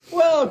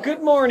Well,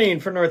 good morning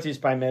for Northeast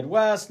by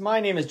Midwest.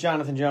 My name is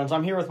Jonathan Jones.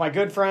 I'm here with my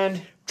good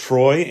friend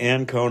Troy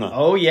Ancona.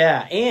 Oh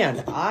yeah,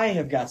 and I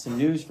have got some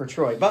news for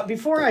Troy. But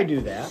before I do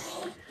that,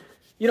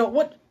 you know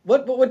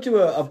what do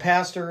a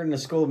pastor and a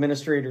school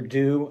administrator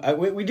do?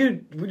 We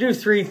do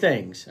three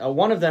things.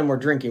 One of them we're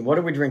drinking. What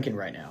are we drinking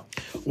right now?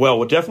 Well,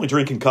 we're definitely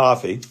drinking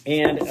coffee.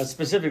 And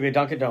specifically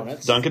Dunkin'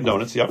 Donuts. Dunkin'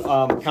 Donuts, yep.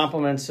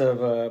 Compliments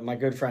of my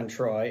good friend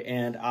Troy.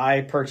 And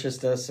I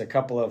purchased us a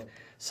couple of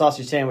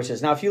sausage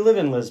sandwiches. Now, if you live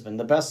in Lisbon,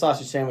 the best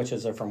sausage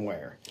sandwiches are from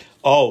where?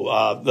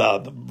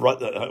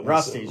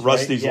 Rusty's.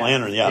 Right?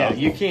 Lantern, yeah.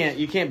 You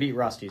can't beat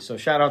Rusty's. So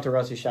shout out to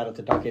Rusty, shout out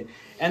to Duncan.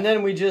 And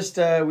then we just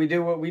we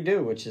do what we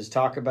do, which is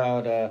talk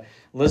about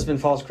Lisbon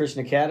Falls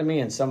Christian Academy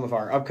and some of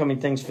our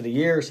upcoming things for the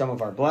year, some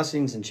of our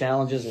blessings and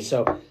challenges. And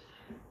so,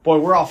 boy,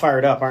 we're all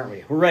fired up, aren't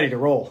we? We're ready to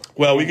roll.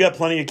 Well, we got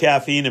plenty of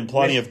caffeine and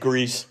plenty of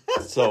grease.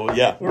 So,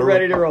 yeah. We're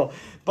ready to roll.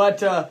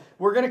 But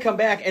we're going to come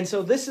back. And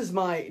so this is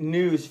my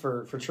news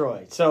for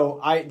Troy.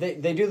 So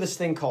they do this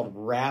thing called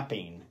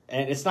rapping.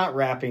 And it's not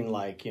rapping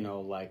like,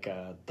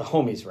 the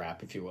homies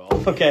rap, if you will,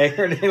 okay,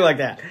 or anything like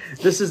that.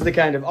 This is the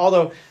kind of,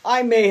 although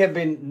I may have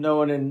been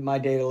known in my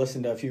day to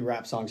listen to a few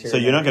rap songs here. So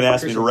you're not going to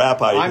ask me to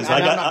rap, are you?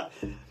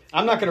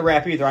 I'm not going to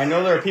rap either. I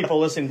know there are people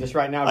listening to this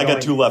right now. I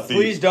got two left feet.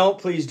 Please don't,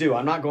 please do.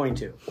 I'm not going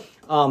to.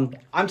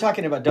 I'm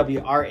talking about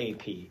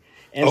WRAP.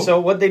 And so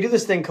what they do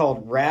this thing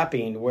called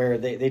rapping where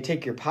they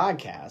take your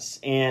podcasts,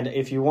 and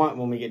if you want,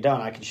 when we get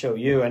done, I can show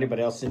you,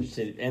 anybody else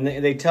interested, and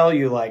they tell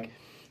you, like,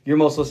 your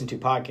most listened to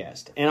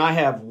podcast. And I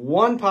have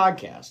one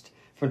podcast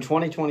from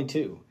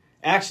 2022.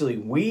 Actually,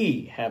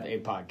 we have a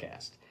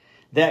podcast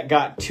that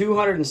got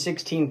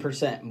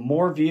 216%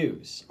 more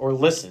views or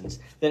listens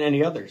than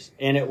any others.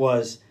 And it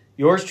was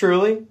yours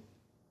truly,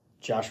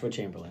 Joshua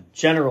Chamberlain,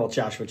 General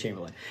Joshua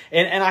Chamberlain.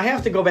 And I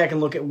have to go back and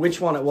look at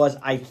which one it was.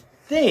 I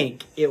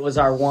think it was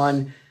our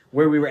one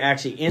where we were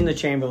actually in the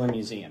Chamberlain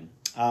Museum.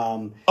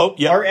 Yeah.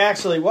 Or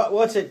actually,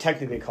 what's it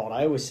technically called?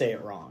 I always say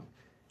it wrong.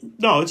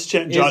 No, it's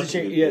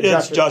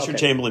Joshua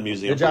Chamberlain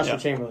Museum. The Joshua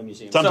Chamberlain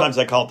Museum. Sometimes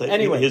I call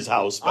it his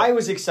house. But I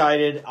was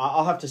excited.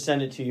 I'll have to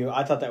send it to you.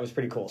 I thought that was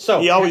pretty cool.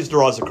 So he always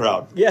draws a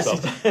crowd. Yes.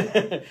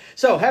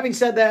 So having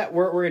said that,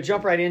 we're going to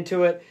jump right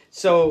into it.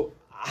 So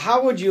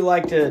how would you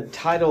like to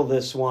title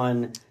this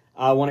one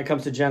when it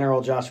comes to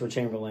General Joshua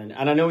Chamberlain?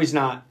 And I know he's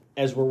not,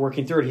 as we're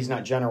working through it, he's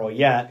not general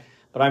yet,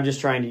 but I'm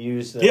just trying to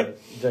use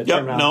the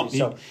terminology.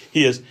 No,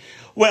 he is.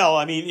 Well,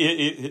 I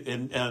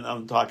mean, and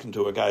I'm talking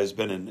to a guy who's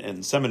been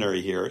in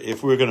seminary here.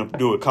 If we were going to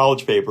do a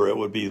college paper, it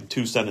would be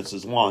 2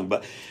 sentences long.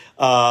 But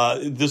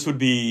this would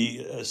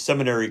be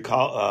seminary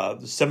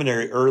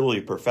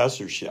early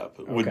professorship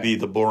would be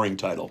the boring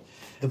title.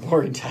 The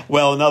boring title.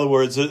 Well, in other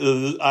words,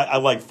 I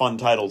like fun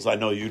titles. I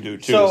know you do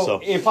too. So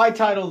if I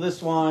title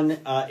this one,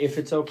 if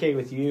it's okay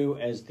with you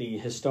as the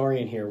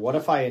historian here, what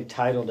if I had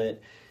titled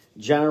it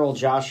General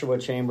Joshua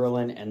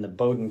Chamberlain and the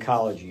Bowdoin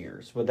College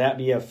Years? Would that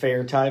be a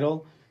fair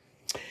title?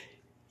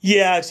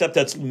 Yeah, except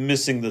that's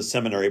missing the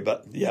seminary,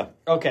 but yeah.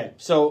 Okay,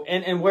 so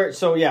and where?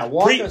 So yeah,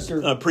 walk us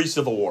through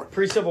pre-Civil War.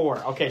 Pre-Civil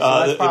War. Okay, so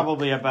that's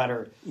probably a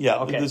better. Yeah.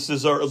 Okay.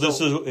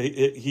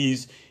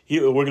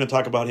 We're going to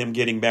talk about him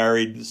getting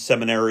married,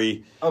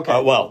 seminary.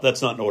 Okay. Well,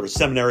 that's not in order.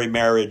 Seminary,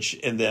 marriage,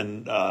 and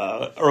then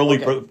early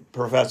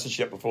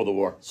professorship before the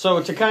war.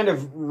 So to kind of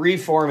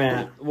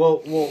reformat,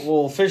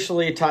 we'll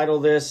officially title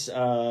this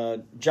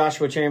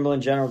Joshua Chamberlain,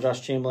 General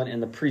Joshua Chamberlain,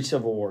 and the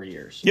pre-Civil War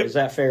years. Yep. Is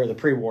that fair? The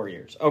pre-war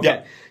years. Okay.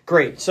 Yep.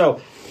 Great.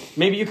 So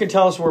maybe you can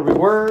tell us where we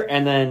were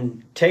and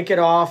then take it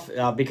off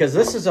because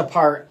this is a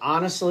part,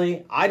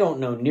 honestly, I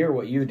don't know near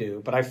what you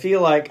do, but I feel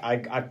like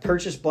I've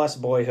purchased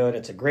Blessed Boyhood.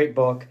 It's a great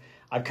book.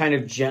 I've kind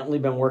of gently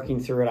been working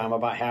through it. I'm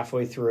about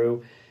halfway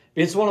through.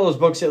 It's one of those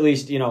books, at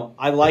least,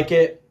 I like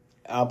it,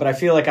 but I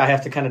feel like I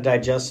have to kind of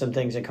digest some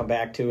things and come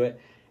back to it.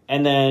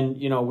 And then,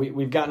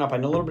 we've gotten up. I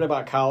know a little bit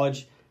about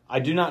college. I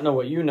do not know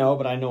what you know,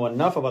 but I know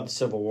enough about the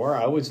Civil War.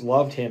 I always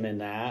loved him in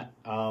that.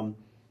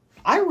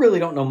 I really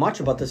don't know much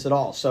about this at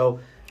all. So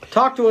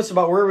talk to us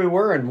about where we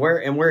were and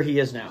where he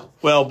is now.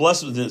 Well,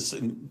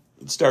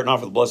 starting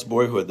off with Blessed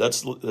Boyhood,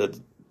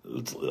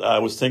 I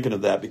was thinking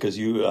of that because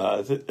you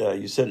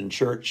said in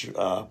church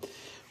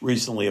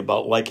recently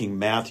about liking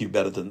Matthew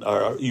better than,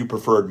 or you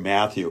preferred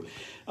Matthew.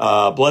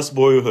 Blessed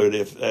Boyhood,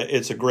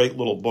 it's a great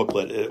little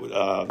booklet.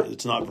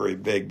 It's not very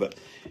big, but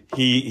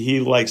he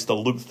likes the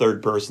Luke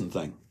third person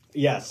thing.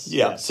 Yes.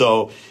 Yeah. Yes.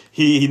 So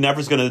he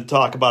never's going to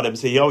talk about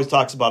himself. He always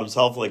talks about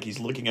himself like he's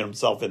looking at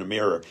himself in a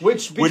mirror,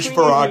 which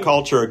for our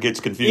culture gets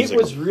confusing.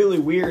 It was really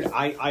weird.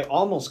 I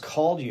almost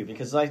called you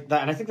because and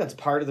I think that's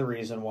part of the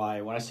reason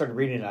why when I started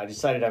reading it, I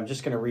decided I'm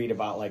just going to read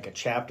about like a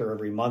chapter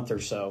every month or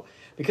so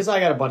because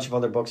I got a bunch of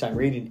other books I'm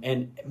reading.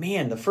 And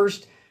man,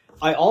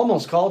 I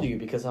almost called you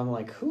because I'm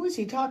like, who is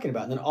he talking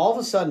about? And then all of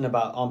a sudden,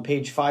 about on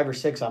page 5 or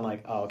 6, I'm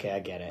like, oh, okay, I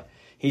get it.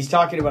 He's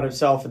talking about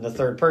himself in the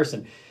third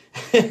person.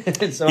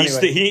 So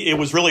anyway. It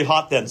was really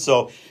hot then.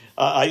 So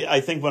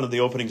I think one of the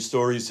opening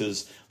stories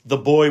is the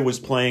boy was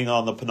playing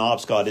on the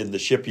Penobscot in the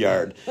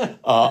shipyard,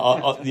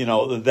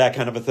 that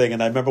kind of a thing.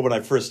 And I remember when I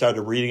first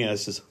started reading it, I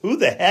says, who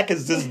the heck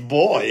is this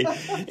boy?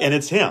 And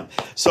it's him.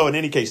 So in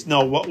any case,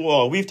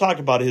 we've talked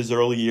about his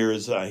early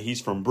years.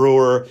 He's from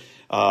Brewer.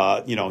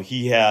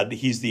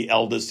 He's the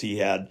eldest. He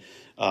had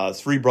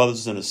 3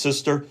 brothers and a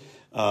sister.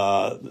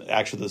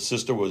 Actually, the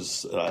sister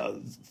was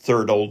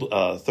third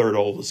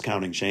oldest,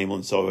 counting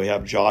Chamberlain. So we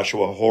have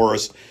Joshua,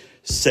 Horace,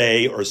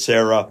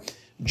 Sarah,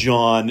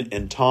 John,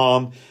 and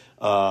Tom.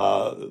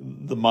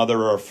 The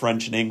mother are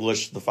French and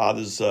English. The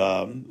father's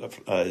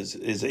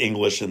is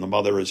English, and the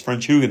mother is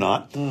French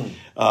Huguenot.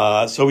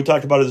 So we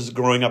talked about his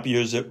growing up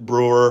years at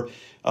Brewer,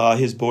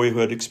 his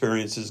boyhood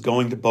experiences,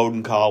 going to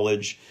Bowdoin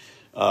College.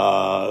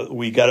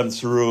 We got him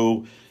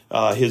through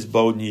his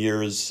Bowdoin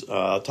years.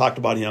 Talked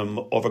about him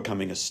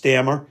overcoming a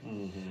stammer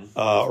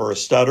or a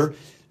stutter,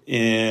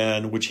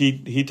 and which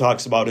he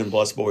talks about in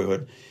Blessed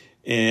Boyhood.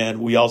 And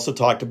we also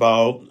talked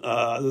about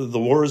the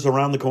war is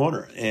around the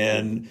corner,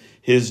 and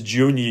his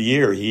junior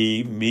year,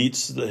 he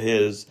meets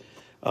his,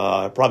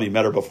 probably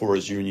met her before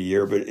his junior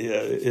year, but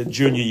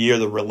junior year,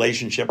 the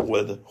relationship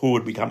with who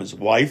would become his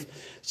wife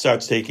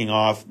starts taking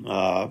off.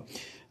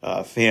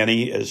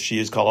 Fanny, as she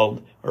is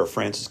called, or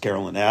Frances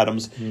Carolyn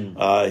Adams.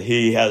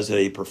 He has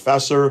a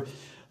professor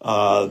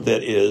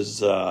that is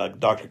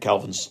Dr.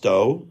 Calvin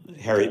Stowe,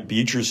 Harriet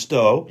Beecher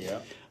Stowe. Yeah.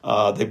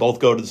 They both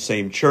go to the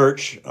same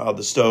church,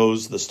 the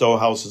Stowes. The Stowe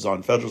house is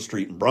on Federal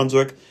Street in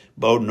Brunswick.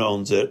 Bowdoin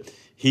owns it.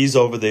 He's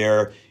over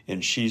there,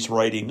 and she's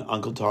writing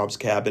Uncle Tom's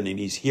Cabin, and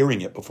he's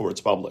hearing it before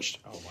it's published.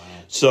 Oh, wow.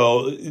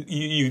 So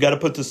you got to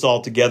put this all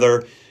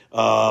together.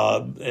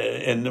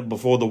 And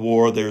before the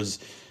war, there's,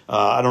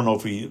 I don't know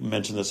if we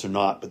mentioned this or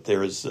not, but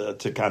there is,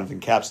 to kind of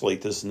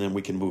encapsulate this, and then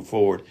we can move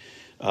forward.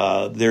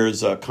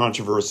 There's a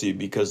controversy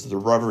because the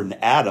Reverend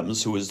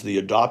Adams, who is the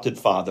adopted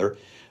father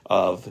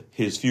of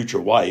his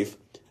future wife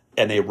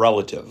and a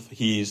relative,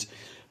 he's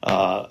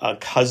a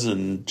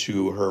cousin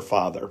to her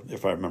father,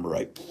 if I remember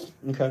right.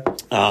 Okay.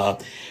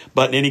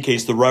 But in any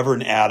case, the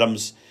Reverend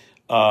Adams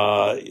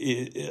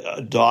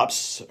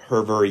adopts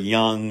her very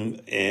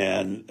young,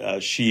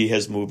 and she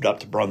has moved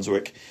up to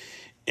Brunswick,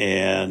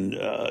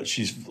 and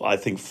she's, I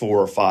think, 4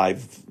 or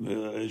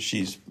 5.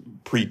 She's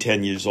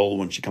pre-10 years old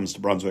when she comes to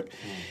Brunswick.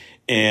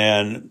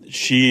 And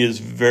she is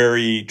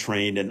very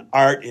trained in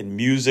art and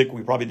music.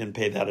 We probably didn't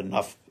pay that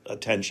enough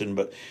attention,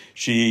 but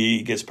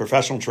she gets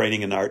professional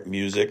training in art and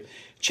music.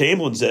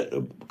 Chamberlain's at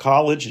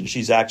college, and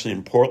she's actually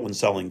in Portland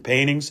selling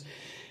paintings.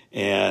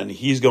 And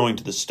he's going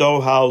to the Stowe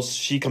house.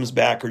 She comes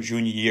back her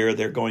junior year.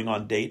 They're going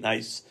on date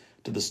nights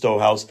to the Stowe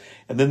house.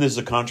 And then there's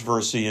a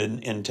controversy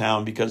in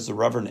town because the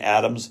Reverend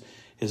Adams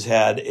has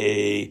had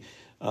a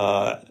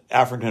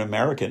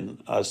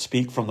African-American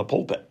speak from the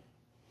pulpit.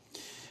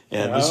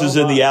 And this is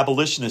in the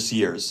abolitionist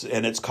years,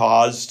 and it's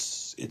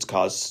caused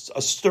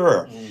a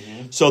stir.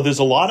 Mm-hmm. So there's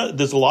a lot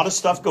of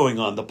stuff going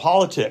on. The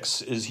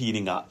politics is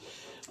heating up.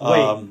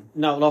 Wait,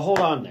 no, hold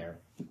on there.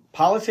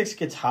 Politics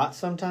gets hot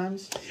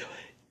sometimes?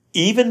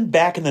 Even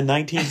back in the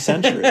 19th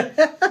century.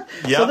 Yep.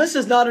 So this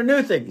is not a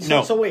new thing.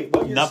 So wait,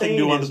 what you're nothing saying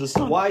new is, under the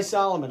sun. Why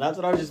Solomon? That's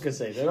what I was just going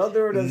to say.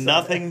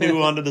 Nothing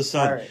new under the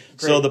sun. Right,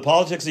 so the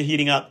politics are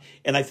heating up.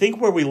 And I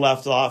think where we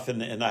left off,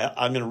 and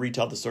I'm going to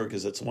retell the story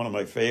because it's one of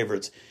my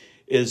favorites,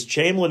 is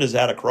Chamberlain is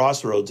at a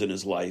crossroads in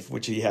his life,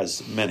 which he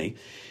has many.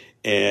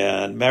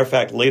 And matter of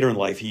fact, later in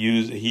life,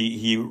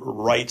 he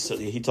writes,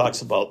 he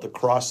talks about the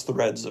cross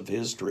threads of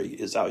history,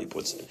 is how he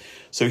puts it.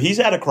 So he's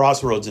at a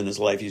crossroads in his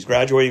life. He's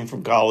graduating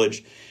from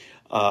college.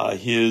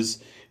 His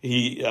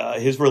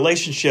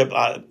relationship,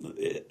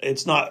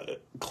 it's not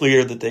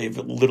clear that they've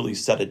literally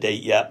set a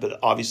date yet, but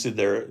obviously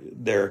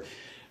they're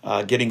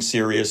getting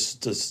serious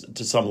to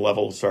some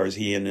level as far as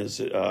he and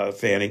his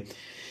Fanny.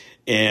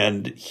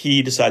 And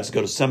he decides to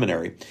go to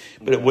seminary.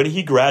 But when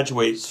he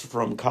graduates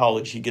from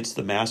college, he gets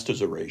the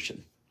master's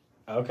oration.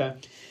 Okay.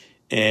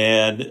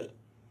 And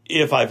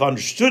if I've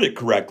understood it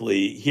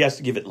correctly, he has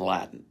to give it in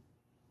Latin.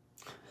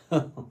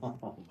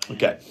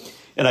 Okay.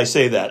 And I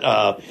say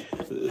that.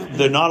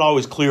 They're not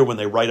always clear when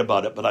they write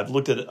about it, but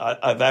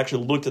I've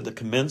actually looked at the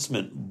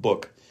commencement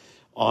book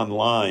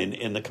online,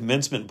 in the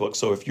commencement book.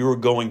 So if you were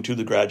going to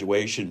the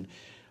graduation,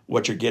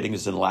 what you're getting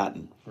is in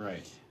Latin.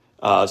 Right.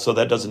 So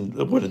that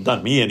wouldn't have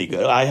done me any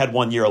good. I had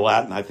 1 year of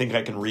Latin. I think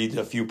I can read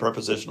a few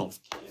prepositional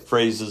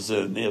phrases,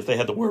 and if they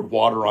had the word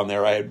water on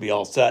there, I'd be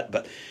all set.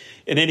 But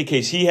in any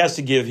case, he has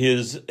to give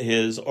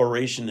his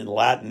oration in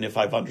Latin, if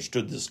I've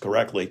understood this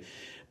correctly.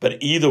 But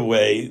either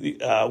way,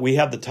 we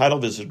have the title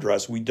of his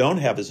address. We don't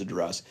have his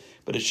address,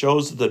 but it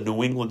shows the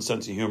New England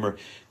sense of humor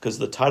because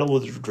the title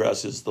of the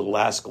address is The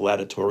Last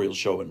Gladiatorial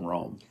Show in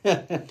Rome.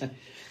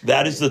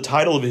 That is the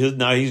title of his.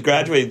 Now, he's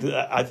graduated,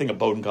 I think, at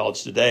Bowdoin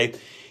College today.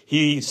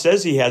 He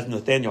says he has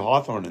Nathaniel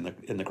Hawthorne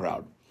in the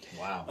crowd.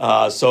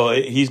 Wow. So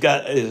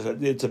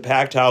it's a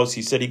packed house.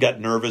 He said he got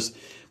nervous,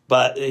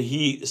 but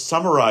he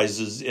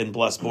summarizes in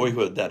Blessed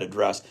Boyhood that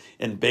address,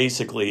 and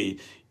basically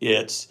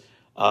it's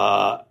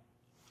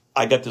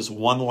I got this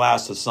one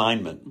last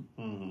assignment,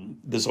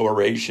 this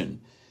oration,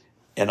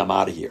 and I'm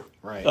out of here.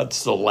 Right.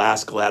 That's the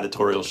last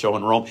gladiatorial show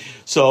in Rome.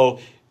 So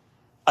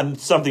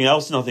something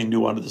else, nothing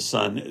new under the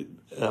sun.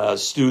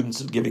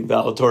 Students giving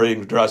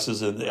valedictorian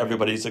addresses, and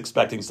everybody's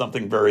expecting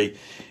something very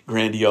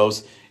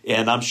grandiose.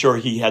 And I'm sure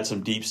he had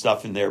some deep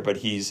stuff in there, but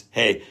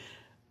hey,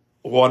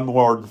 one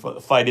more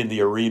fight in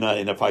the arena,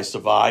 and if I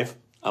survive,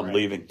 I'm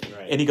leaving.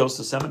 Right. And he goes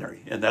to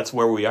seminary, and that's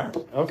where we are.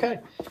 Okay.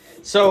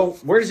 So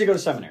where does he go to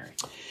seminary?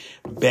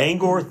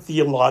 Bangor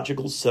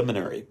Theological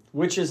Seminary.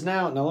 Which is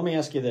now let me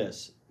ask you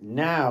this.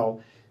 Now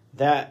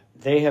that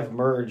they have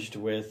merged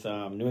with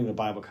New England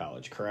Bible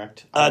College,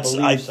 correct?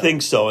 I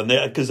think so, and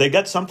because they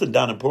got something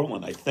down in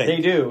Portland, I think.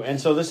 They do,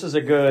 and so this is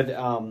a good,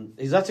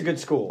 that's a good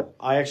school.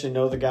 I actually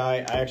know the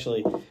guy. I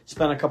actually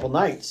spent a couple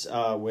nights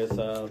with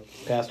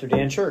Pastor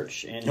Dan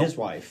Church and his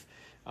wife,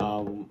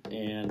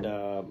 and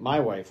my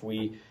wife.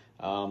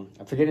 I'm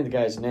forgetting the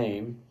guy's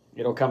name.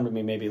 It'll come to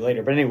me maybe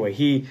later. But anyway,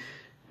 he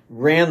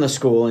ran the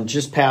school and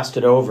just passed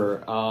it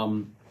over.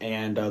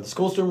 And the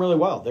school's doing really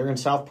well. They're in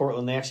South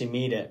Portland. They actually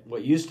meet at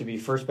what used to be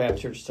First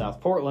Baptist Church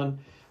South Portland,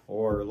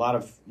 or a lot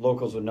of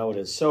locals would know it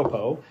as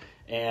SOPO.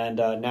 And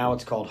now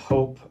it's called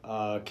Hope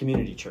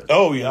Community Church.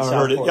 Oh, yeah, I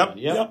heard Portland.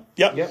 It.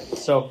 Yep.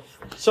 So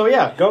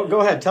yeah,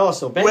 go ahead. Tell us.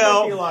 So Bangor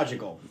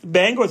Theological.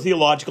 Bangor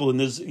Theological, and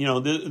this,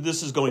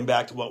 this is going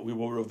back to what we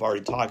would have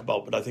already talked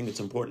about, but I think it's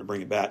important to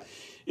bring it back.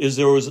 Is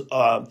there was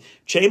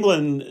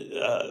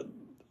Chamberlain.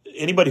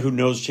 Anybody who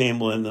knows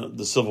Chamberlain,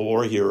 the Civil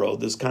War hero,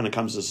 this kind of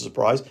comes as a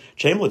surprise.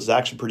 Chamberlain's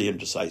actually pretty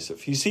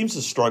indecisive. He seems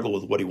to struggle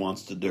with what he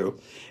wants to do.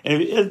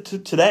 And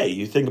today,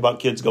 you think about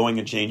kids going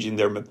and changing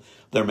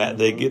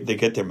they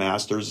get their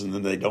masters and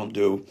then they don't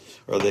do,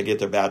 or they get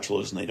their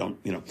bachelors and they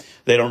don't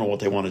know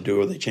what they want to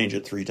do, or they change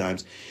it 3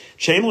 times.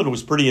 Chamberlain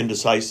was pretty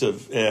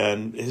indecisive,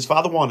 and his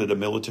father wanted a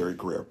military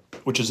career,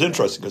 which is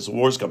interesting because the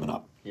war's coming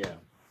up. Yeah,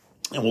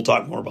 and we'll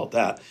talk more about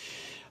that.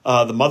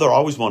 The mother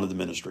always wanted the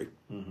ministry,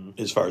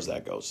 as far as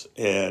that goes.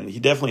 And he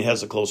definitely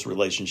has a close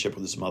relationship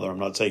with his mother. I'm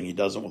not saying he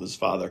doesn't with his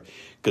father,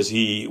 because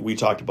we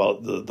talked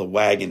about the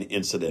wagon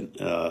incident,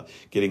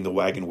 getting the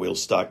wagon wheel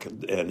stuck,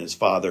 and his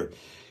father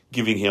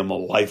giving him a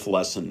life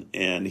lesson.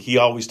 And he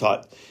always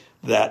taught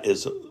that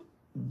is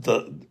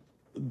the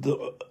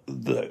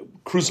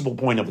crucible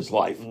point of his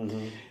life.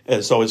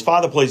 And so his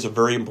father plays a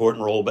very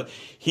important role, but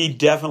he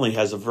definitely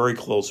has a very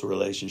close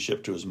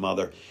relationship to his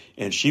mother,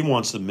 and she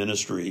wants the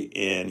ministry,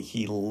 and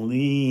he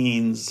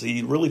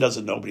really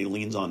doesn't know, but he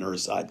leans on her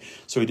side.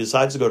 So he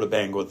decides to go to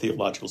Bangor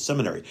Theological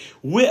Seminary,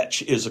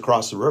 which is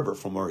across the river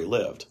from where he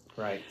lived.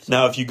 Right.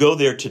 Now, if you go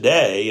there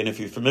today, and if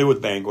you're familiar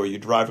with Bangor, you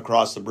drive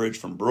across the bridge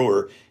from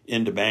Brewer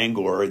into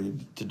Bangor,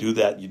 and to do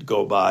that, you'd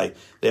go by,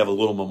 they have a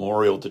little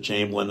memorial to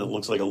Chamberlain. It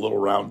looks like a little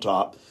round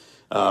top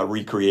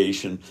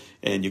recreation,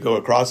 and you go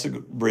across the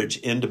bridge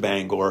into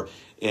Bangor,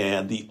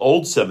 and the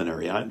old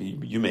seminary,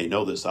 you may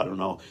know this, I don't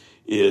know,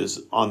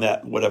 is on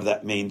that, whatever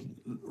that main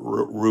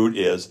route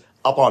is,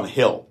 up on a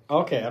hill.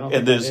 Okay, I don't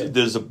and think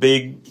there's a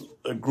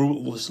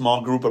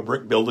small group of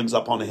brick buildings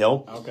up on a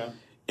hill. Okay.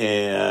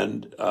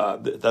 And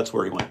that's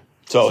where he went.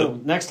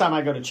 So next time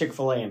I go to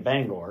Chick-fil-A in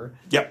Bangor,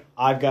 yep,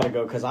 I've got to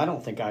go, because I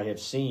don't think I have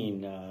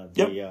seen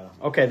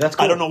okay, that's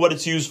cool. I don't know what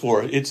it's used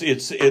for.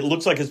 It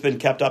looks like it's been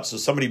kept up, so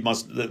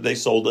they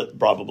sold it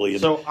probably.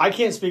 So I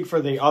can't speak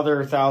for the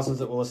other thousands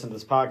that will listen to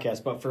this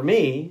podcast, but for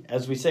me,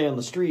 as we say on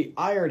the street,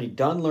 I already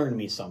done learned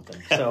me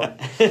something. So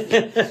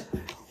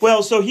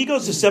Well, so he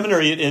goes to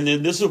seminary,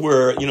 and this is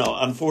where,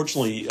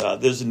 unfortunately,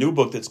 there's a new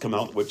book that's come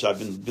out, which I've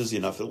been busy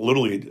enough. It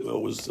literally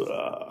was,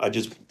 I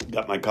just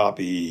got my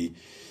copy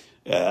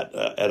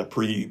at a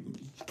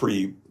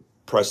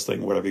pre-press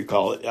thing, whatever you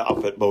call it,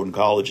 up at Bowdoin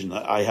College, and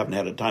I haven't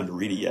had a time to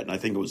read it yet, and I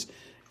think it was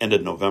end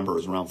of November, it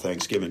was around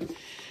Thanksgiving.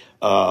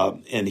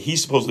 And he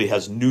supposedly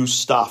has new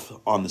stuff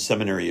on the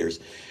seminary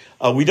years.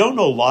 We don't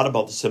know a lot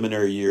about the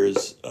seminary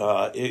years.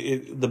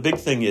 The big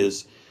thing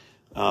is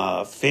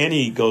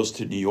Fanny goes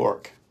to New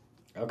York.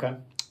 Okay.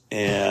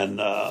 And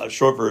a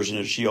short version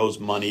is she owes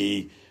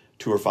money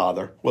to her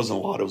father. It wasn't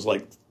a lot. It was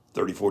like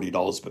 $30,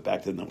 $40, but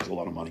back then that was a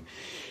lot of money.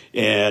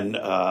 And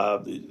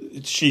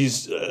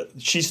she's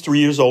 3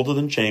 years older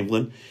than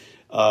Chamberlain.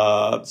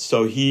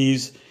 So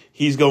he's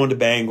going to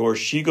Bangor.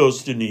 She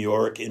goes to New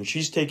York, and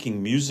she's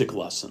taking music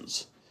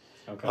lessons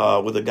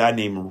with a guy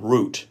named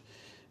Root.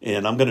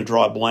 And I'm going to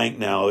draw a blank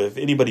now. If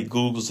anybody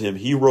Googles him,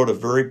 he wrote a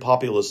very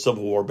popular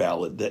Civil War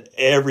ballad that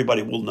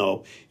everybody will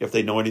know if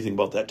they know anything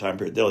about that time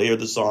period. They'll hear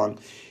the song,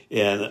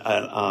 and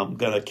I'm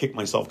going to kick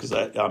myself because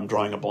I'm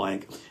drawing a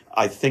blank.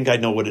 I think I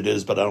know what it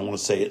is, but I don't want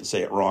to say it and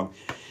say it wrong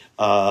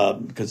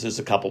because there's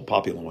a couple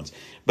popular ones.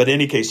 But in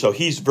any case, so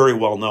he's very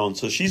well known.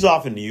 So she's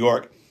off in New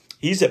York.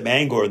 He's at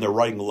Bangor, and they're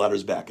writing the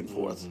letters back and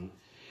forth. Mm-hmm.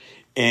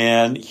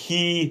 And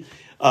he...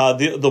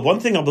 The one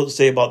thing I'll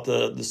say about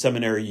the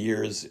seminary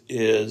years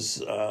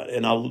is,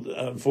 and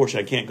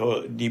unfortunately I can't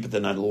go deeper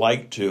than I'd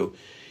like to,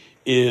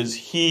 is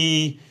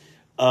he,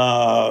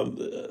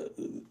 the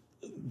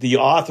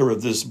author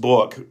of this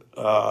book,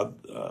 Ron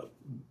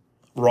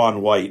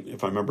White,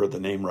 if I remember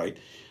the name right,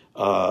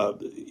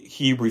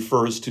 he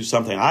refers to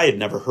something I had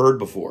never heard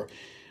before.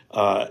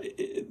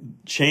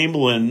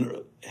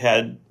 Chamberlain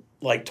had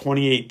like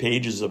 28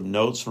 pages of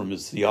notes from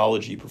his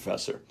theology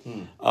professor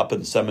up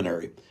in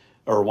seminary,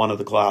 or one of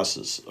the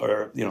classes,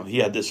 or he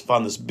had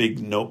this big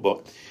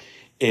notebook,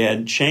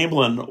 and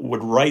Chamberlain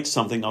would write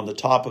something on the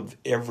top of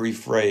every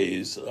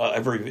phrase,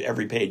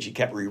 every page. He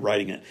kept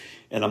rewriting it,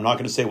 and I'm not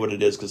going to say what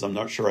it is because I'm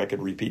not sure I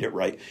could repeat it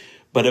right,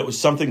 but it was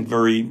something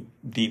very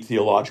deep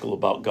theological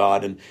about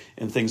God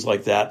and things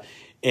like that,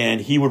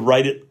 and he would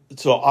write it.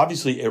 So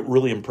obviously, it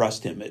really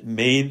impressed him. It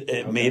made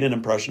an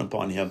impression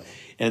upon him,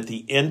 and at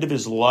the end of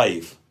his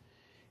life,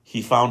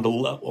 he found a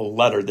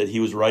letter that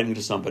he was writing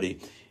to somebody.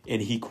 And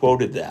he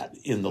quoted that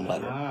in the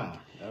letter.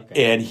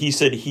 Okay. And he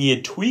said he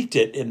had tweaked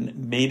it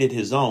and made it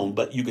his own,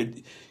 but you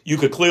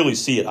could clearly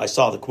see it. I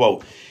saw the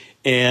quote.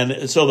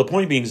 And so the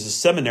point being is the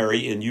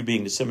seminary, and you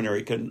being the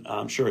seminary,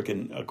 I'm sure it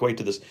can equate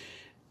to this,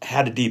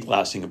 had a deep,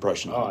 lasting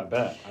impression on him.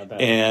 I bet.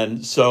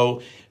 And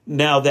so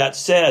now that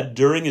said,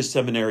 during his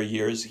seminary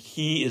years,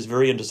 he is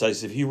very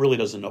indecisive. He really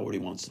doesn't know what he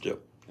wants to do.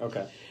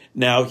 Okay.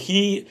 Now,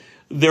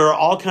 there are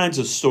all kinds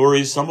of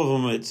stories. Some of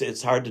them,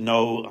 it's hard to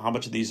know how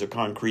much of these are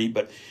concrete,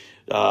 but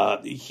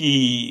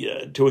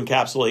to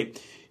encapsulate,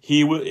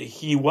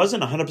 he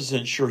wasn't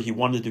 100% sure he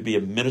wanted to be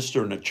a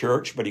minister in a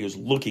church, but he was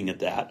looking at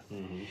that.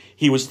 Mm-hmm.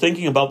 He was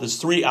thinking about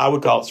this I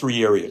would call it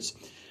 3 areas.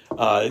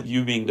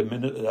 You being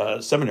the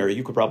seminary,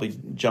 you could probably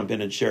jump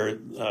in and share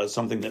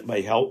something that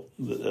may help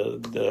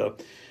the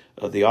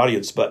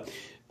audience, but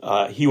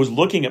he was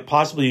looking at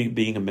possibly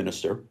being a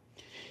minister.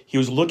 He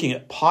was looking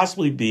at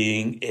possibly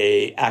being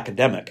a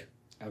academic.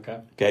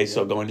 Okay, yep.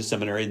 So going to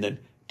seminary and then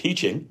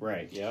teaching.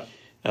 Right, yeah.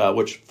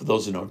 Which, for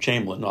those who know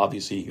Chamberlain,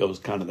 obviously he goes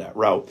kind of that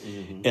route.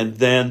 Mm-hmm. And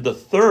then the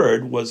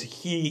third was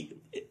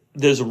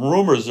there's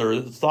rumors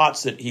or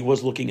thoughts that he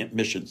was looking at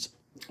missions.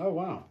 Oh,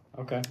 wow.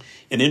 Okay.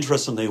 And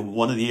interestingly,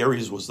 one of the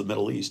areas was the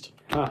Middle East.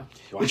 Wow.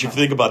 Which, if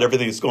you think about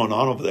everything that's going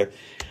on over there,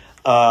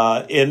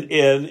 and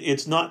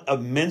it's not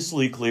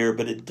immensely clear,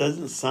 but it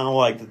doesn't sound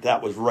like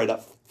that was right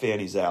up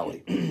Fanny's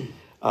alley.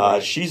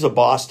 Right. She's a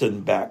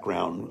Boston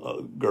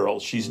background girl.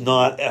 She's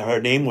not, her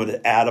name was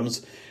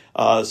Adams,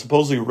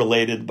 supposedly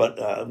related,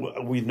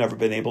 but we've never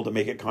been able to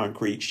make it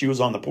concrete. She was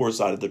on the poor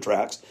side of the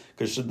tracks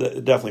because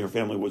definitely her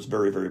family was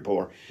very, very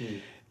poor.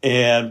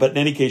 But in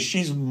any case,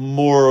 she's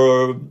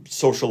more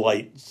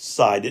socialite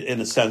side in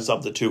a sense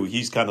of the two.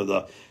 He's kind of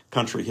the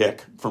country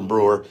hick from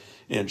Brewer,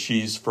 and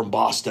she's from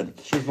Boston.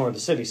 She's more the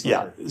city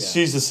slicker. Yeah,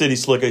 she's the city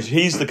slicker.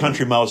 He's the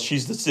country mouse.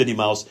 She's the city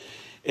mouse.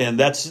 And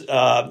that's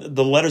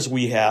the letters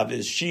we have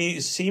is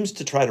she seems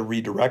to try to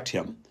redirect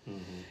him,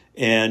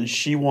 and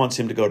she wants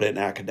him to go to an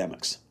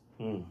academics.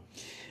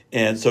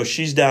 And so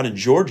she's down in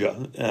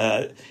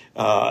Georgia.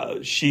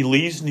 She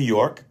leaves New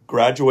York,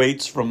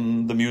 graduates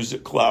from the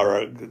music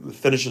class,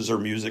 finishes her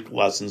music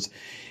lessons,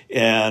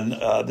 and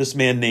this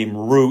man named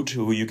Root,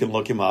 who you can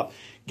look him up,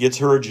 gets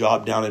her a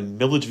job down in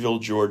Milledgeville,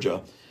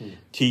 Georgia,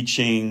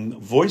 teaching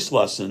voice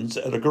lessons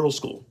at a girls'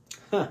 school.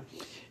 Huh.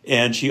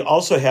 And she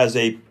also has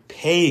a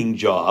paying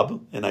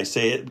job, and I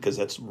say it because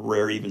that's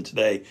rare even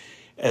today,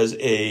 as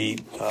a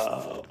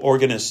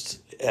organist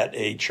at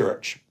a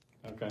church.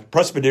 Okay.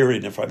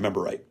 Presbyterian, if I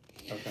remember right.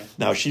 Okay.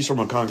 Now, she's from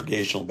a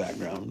congregational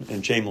background,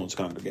 and Chamberlain's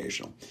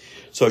congregational.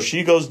 So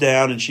she goes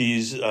down, and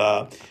she's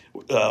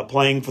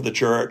playing for the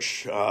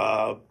church,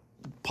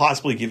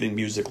 possibly giving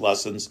music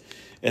lessons,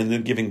 and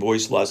then giving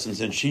voice lessons,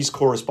 and she's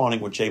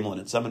corresponding with Chamberlain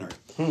at seminary.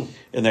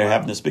 And they're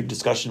having this big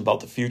discussion about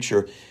the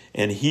future,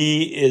 and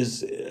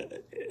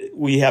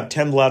we have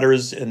 10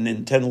 letters, and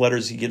in 10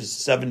 letters he gives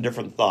 7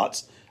 different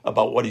thoughts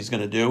about what he's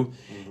going to do.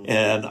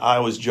 And I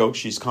always joke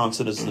she's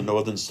constant as the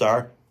Northern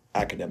Star.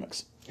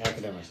 Academics.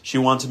 She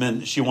wants him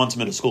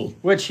into school,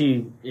 which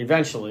he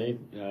eventually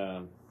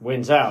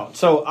wins out.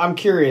 So I'm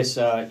curious.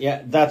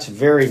 That's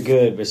very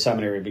good with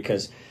seminary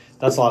because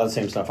that's a lot of the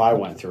same stuff I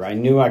went through. I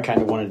knew I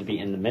kind of wanted to be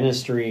in the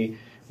ministry,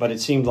 but it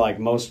seemed like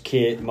most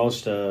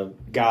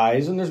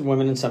guys, and there's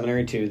women in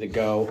seminary too, that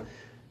go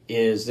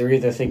is they're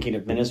either thinking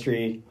of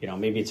ministry.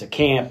 Maybe it's a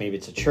camp, maybe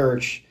it's a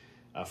church,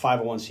 a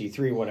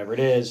 501c3, whatever it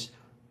is.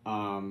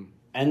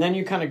 And then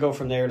you kind of go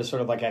from there to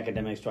sort of like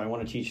academics. Do I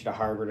want to teach at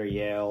Harvard or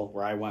Yale,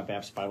 where I went,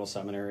 Baptist Bible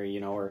Seminary,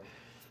 or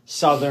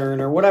Southern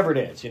or whatever it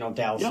is,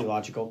 Dallas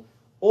Theological?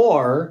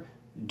 Or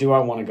do I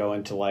want to go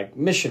into like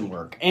mission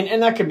work?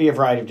 And that could be a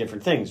variety of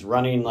different things,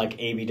 running like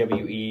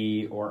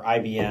ABWE or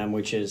IBM,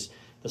 which is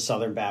the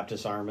Southern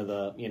Baptist arm of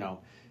the,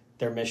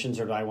 their missions,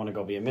 or do I want to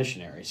go be a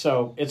missionary?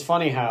 So it's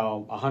funny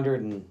how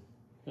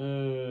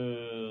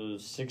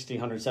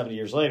 170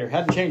 years later,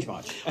 hadn't changed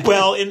much.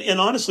 Well, and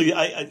honestly,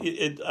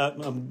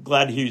 I'm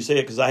glad to hear you say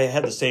it because I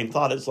had the same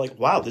thought. It's like,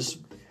 wow, this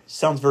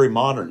sounds very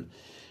modern.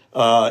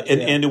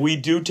 And we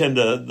do tend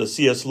to, the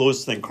C.S.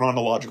 Lewis thing,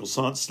 chronological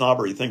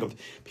snobbery, think of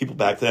people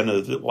back then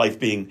of life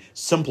being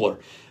simpler.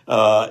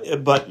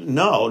 But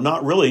no,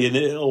 not really. And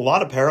a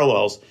lot of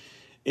parallels.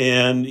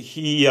 And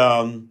he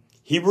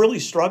really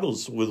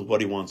struggles with what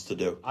he wants to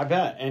do. I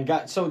bet.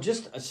 And so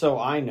just so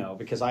I know,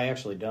 because I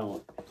actually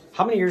don't,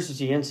 How many years is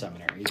he in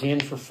seminary? Is he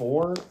in for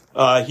 4?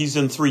 He's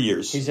in 3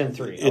 years. He's in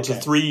 3. It's a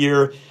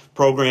 3-year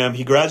program.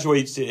 He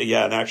graduates,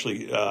 and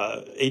actually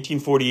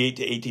 1848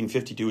 to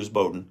 1852 is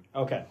Bowdoin.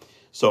 Okay.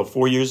 So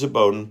 4 years at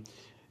Bowdoin.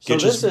 So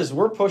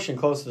we're pushing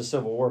close to the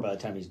Civil War by the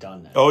time he's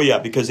done that. Oh, yeah,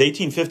 because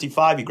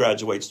 1855 he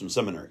graduates from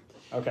seminary.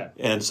 Okay.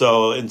 And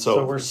so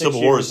we're 6 Civil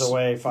War years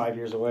away, 5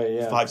 years away,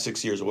 yeah.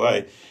 5-6 years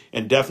away.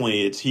 And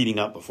definitely it's heating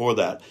up before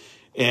that.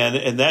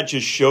 And that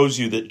just shows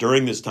you that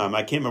during this time,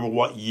 I can't remember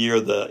what year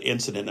the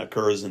incident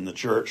occurs in the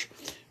church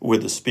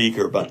with the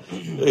speaker, but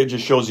it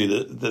just shows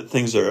you that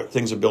things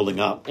are building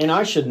up. And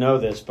I should know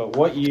this, but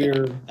what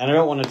year, and I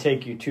don't want to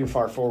take you too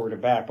far forward or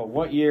back, but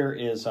what year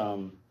is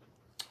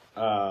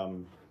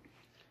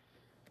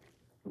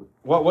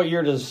what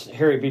year does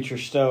Harry Beecher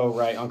Stowe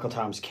write Uncle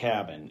Tom's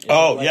Cabin?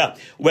 Yeah.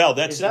 Well,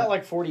 is that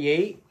like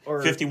 48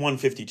 or 51,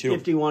 52?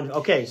 51.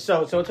 Okay,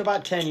 so it's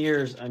about 10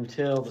 years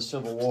until the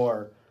Civil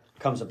War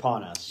comes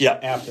upon us. Yeah.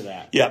 After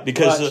that. Yeah,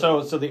 because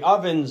so the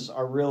ovens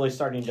are really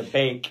starting to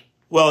bake.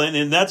 Well,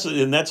 and that's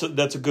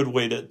a good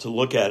way to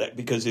look at it,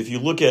 because if you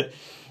look at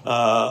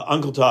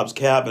Uncle Tom's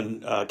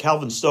Cabin,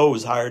 Calvin Stowe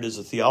was hired as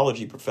a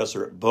theology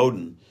professor at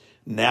Bowdoin.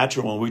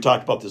 Natural, and we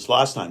talked about this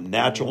last time,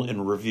 natural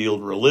and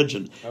revealed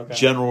religion,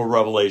 general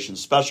revelation,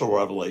 special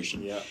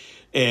revelation. Yeah.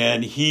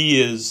 And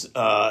he is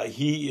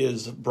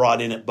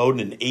brought in at Bowdoin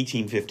in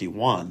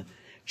 1851.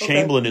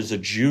 Chamberlain is a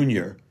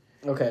junior.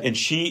 Okay. And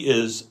she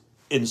is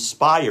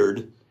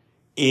inspired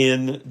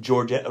in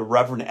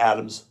Reverend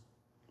Adams'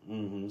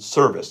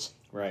 service.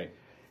 Right.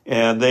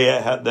 And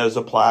there's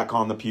a plaque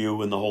on the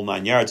pew and the whole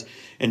 9 yards.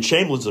 And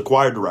Chamberlain's a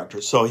choir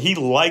director, so he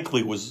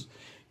likely was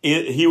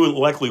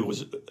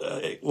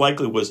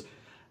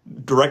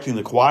directing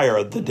the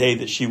choir the day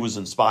that she was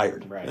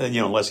inspired. Right.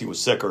 Unless he was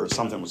sick or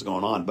something was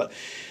going on. But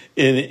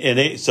so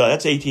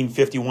that's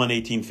 1851,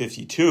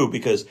 1852,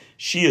 because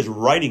she is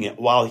writing it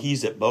while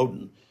he's at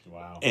Bowdoin.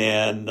 Wow.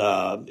 And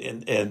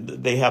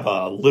they have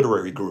a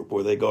literary group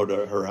where they go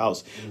to her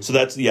house. Mm-hmm. So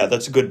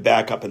that's a good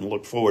backup and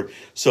look forward.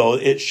 So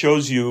it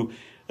shows you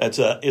it's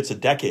a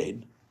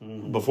decade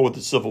before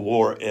the Civil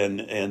War,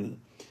 and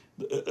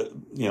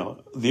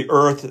the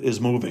earth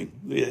is moving.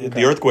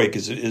 The earthquake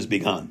is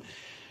begun.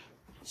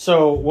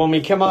 So when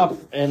we come up,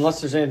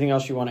 unless there's anything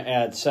else you want to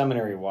add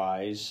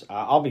seminary-wise,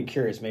 I'll be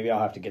curious. Maybe I'll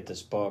have to get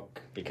this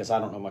book because I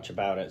don't know much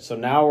about it. So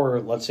now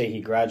let's say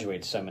he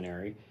graduates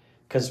seminary,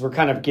 because we're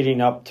kind of getting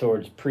up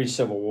towards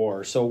pre-Civil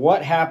War. So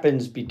what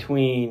happens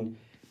between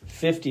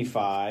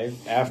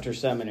 55 after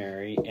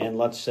seminary and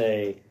let's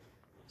say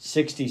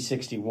 60,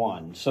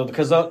 61? So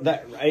because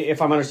that, if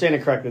I'm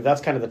understanding correctly,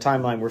 that's kind of the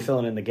timeline we're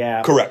filling in the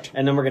gap. Correct.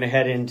 And then we're going to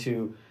head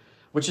into,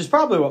 which is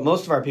probably what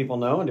most of our people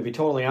know, and to be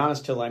totally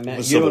honest, till I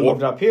met you and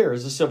moved up here,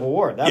 is the Civil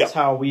War. That's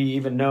how we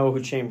even know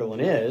who Chamberlain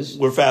is.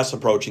 We're fast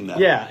approaching that.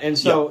 Yeah, and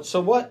so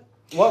what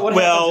happens in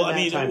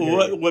that time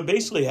period? What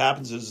basically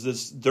happens is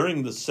this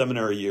during the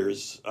seminary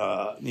years,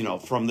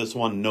 from this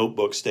one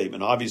notebook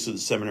statement, obviously the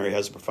seminary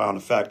has a profound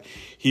effect.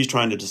 He's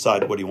trying to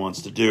decide what he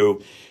wants to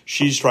do.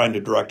 She's trying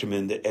to direct him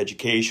into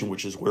education,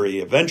 which is where he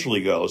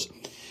eventually goes.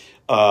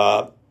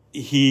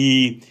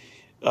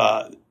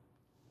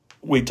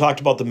 We talked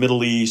about the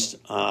Middle East.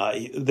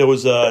 There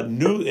was a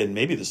new, and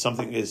maybe it's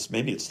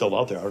still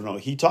out there, I don't know.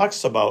 He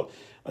talks about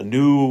a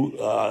new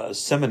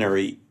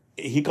seminary.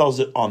 He calls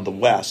it on the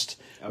West,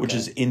 which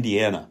is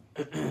Indiana.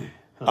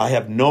 I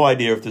have no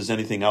idea if there's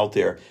anything out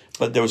there,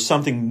 but there was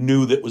something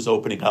new that was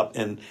opening up,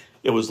 and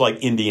it was like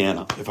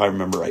Indiana, if I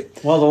remember right.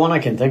 Well, the one I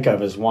can think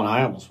of is one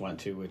I almost went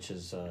to, which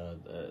is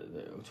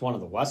it's one of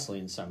the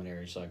Wesleyan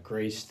seminaries,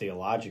 Grace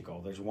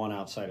Theological. There's one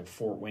outside of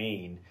Fort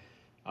Wayne,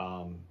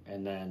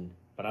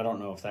 but I don't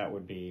know if that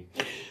would be.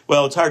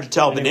 Well, it's hard to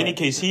tell. Anyway. But in any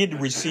case, he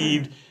had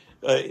received.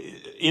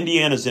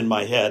 Indiana's in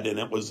my head, and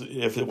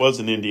if it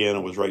wasn't Indiana,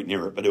 it was right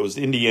near it. But it was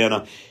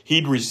Indiana.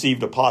 He'd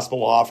received a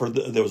possible offer.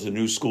 There was a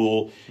new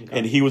school,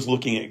 and he was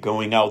looking at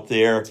going out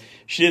there.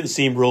 She didn't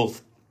seem real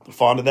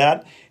fond of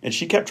that, and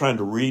she kept trying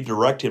to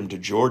redirect him to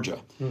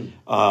Georgia.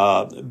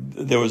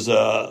 There was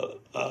a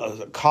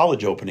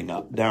college opening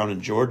up down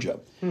in Georgia,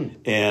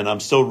 and I'm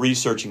still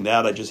researching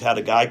that. I just had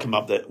a guy come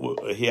up that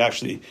he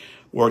actually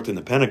worked in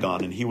the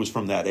Pentagon, and he was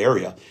from that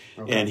area.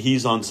 And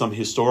he's on some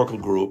historical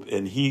group,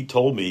 and he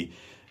told me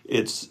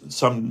it's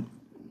some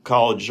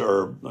college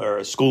or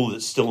a school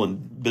that's still in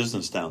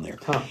business down there.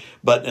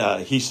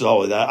 But he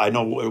said, I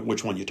know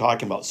which one you're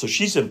talking about. So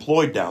she's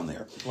employed down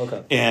there.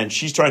 And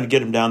she's trying to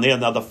get him down there.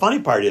 Now, the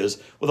funny part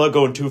is, without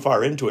going too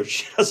far into it,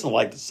 she doesn't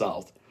like the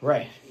South.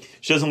 Right.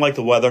 She doesn't like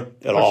the weather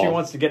at all. She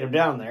wants to get him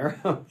down there.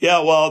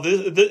 Yeah, well,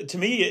 to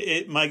me,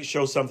 it might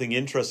show something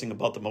interesting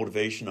about the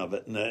motivation of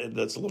it, and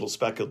that's a little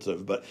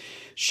speculative, but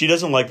she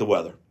doesn't like the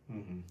weather.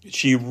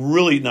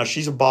 Now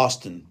she's a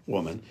Boston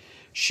woman.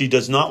 She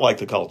does not like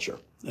the culture,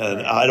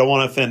 and I don't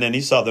want to offend any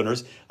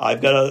Southerners. I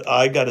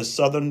got a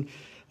Southern.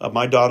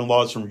 My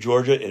daughter-in-law is from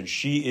Georgia, and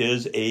she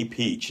is a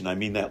peach, and I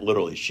mean that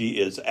literally. She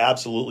is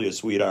absolutely a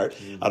sweetheart.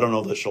 I don't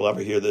know that she'll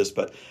ever hear this,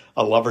 but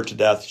I love her to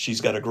death.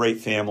 She's got a great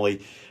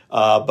family.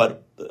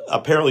 But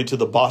apparently to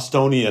the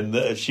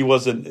Bostonian, she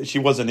wasn't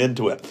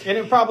into it. And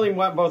it probably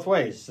went both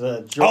ways.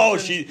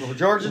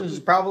 Georgians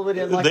probably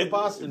didn't like the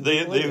Boston.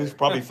 They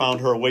probably found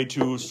her way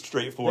too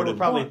straightforward. They were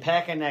probably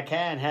packing that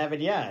can, have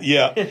it yet.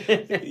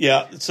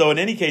 Yeah. So in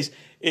any case,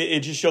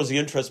 it just shows the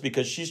interest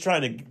because she's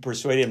trying to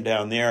persuade him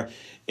down there.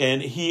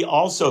 And he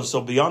also,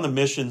 so beyond the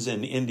missions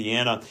in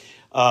Indiana,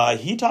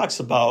 he talks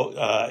about,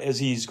 as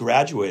he's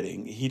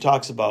graduating, he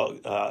talks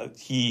about,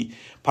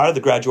 part of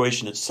the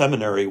graduation at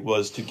seminary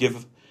was to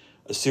give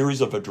a series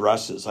of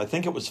addresses. I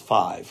think it was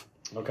 5.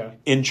 Okay.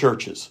 In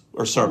churches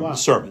or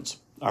sermons.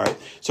 All right.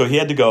 So he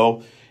had to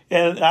go,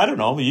 and I don't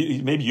know,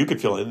 maybe you could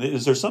fill in.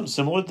 Is there something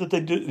similar that they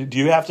do? Do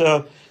you have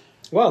to?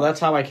 Well, that's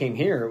how I came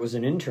here. It was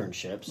an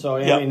internship. So,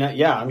 I mean,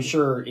 I'm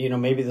sure,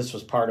 maybe this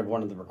was part of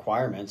one of the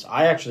requirements.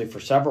 I actually, for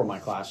several of my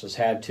classes,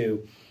 had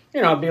to,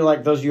 be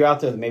like those of you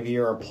out there that maybe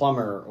you're a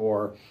plumber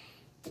or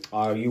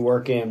you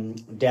work in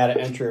data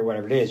entry or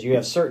whatever it is. You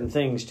have certain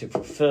things to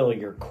fulfill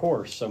your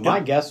course. So my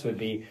guess would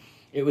be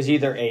it was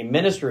either a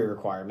ministry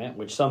requirement,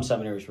 which some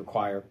seminaries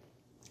require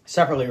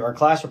separately, or a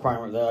class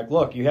requirement. They're like,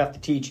 look, you have to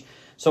teach.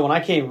 So when I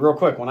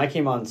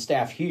came on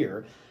staff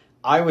here,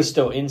 I was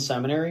still in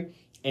seminary.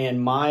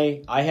 And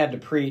I had to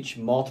preach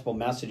multiple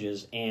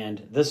messages,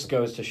 and this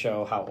goes to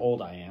show how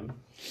old I am.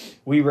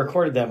 We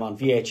recorded them on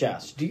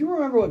VHS. Do you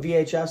remember what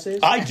VHS is?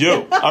 I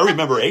do. I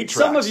remember 8-tracks.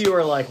 Some of you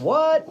are like,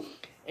 what?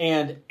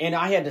 And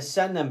I had to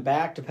send them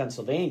back to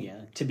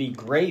Pennsylvania to be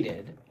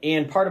graded.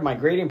 And part of my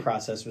grading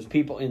process was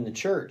people in the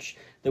church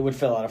that would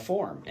fill out a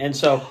form. And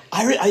so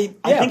I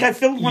think I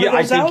filled one of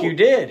those out. I think you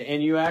did,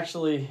 and you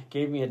actually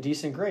gave me a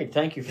decent grade.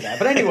 Thank you for that.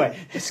 But anyway,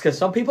 it's because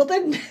some people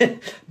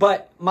didn't.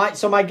 But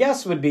my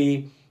guess would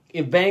be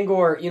if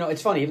Bangor,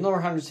 it's funny, even though we're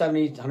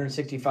 170,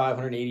 165,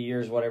 180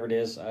 years, whatever it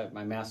is,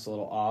 my math's a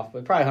little off,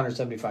 but probably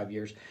 175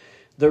 years,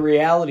 the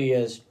reality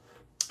is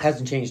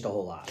hasn't changed a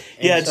whole lot.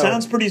 And it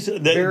sounds pretty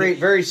very,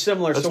 very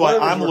similar. That's why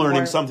I'm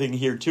learning something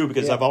here too,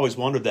 because I've always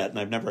wondered that and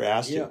I've never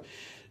asked you.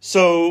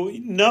 So,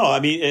 no, I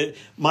mean,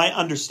 my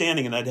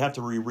understanding, and I'd have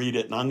to reread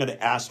it, and I'm going to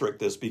asterisk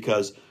this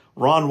because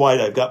Ron White,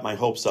 I've got my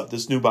hopes up.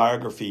 This new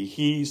biography,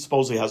 he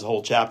supposedly has a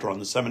whole chapter on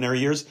the seminary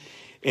years.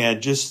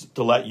 And just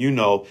to let you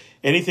know,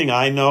 anything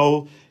I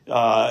know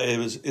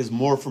is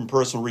more from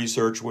personal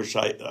research, which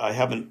I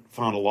haven't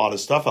found a lot of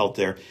stuff out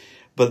there.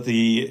 But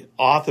the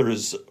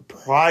authors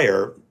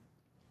prior,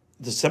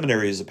 the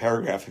seminary is a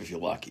paragraph if you're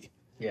lucky.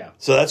 Yeah.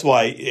 So that's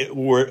why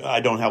I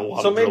don't have a lot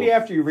of. So maybe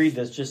after you read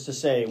this, just to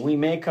say, we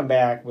may come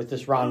back with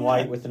this Ron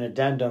White with an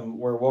addendum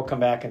where we'll come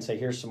back and say,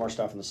 here's some more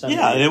stuff in the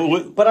seminary.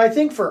 Yeah. But I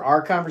think for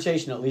our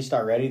conversation, at least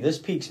already, this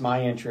piques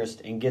my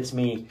interest and gets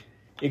me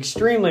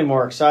extremely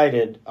more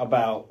excited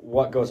about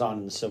what goes on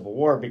in the Civil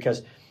War,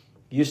 because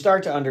you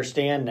start to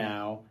understand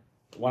now,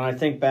 when I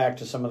think back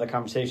to some of the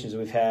conversations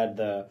we've had,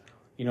 the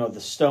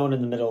stone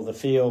in the middle of the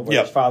field where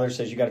his father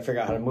says you got to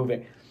figure out how to move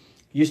it.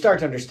 You start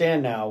to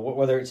understand now,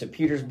 whether it's at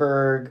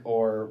Petersburg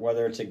or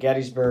whether it's at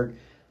Gettysburg,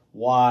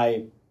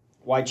 why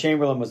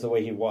Chamberlain was the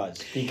way he was,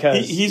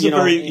 because he's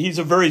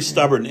a very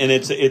stubborn, and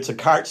it's a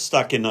cart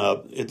stuck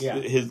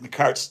his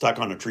cart's stuck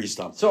on a tree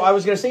stump. So I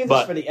was going to say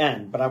this for the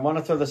end, but I want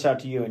to throw this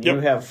out to you, and you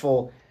have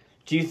full.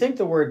 Do you think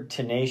the word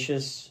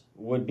tenacious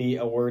would be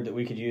a word that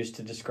we could use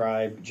to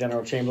describe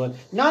General Chamberlain?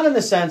 Not in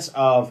the sense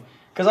of,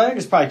 because I think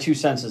there's probably two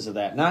senses of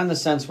that. Not in the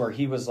sense where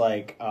he was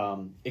like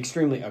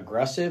extremely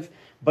aggressive,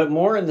 but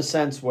more in the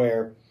sense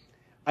where,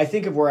 I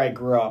think of where I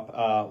grew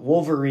up,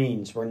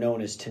 wolverines were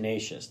known as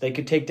tenacious. They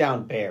could take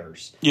down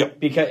bears. Yep.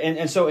 Because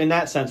and so in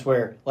that sense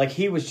where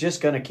he was just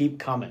going to keep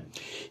coming.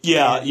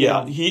 Yeah.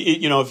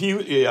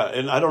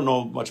 And I don't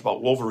know much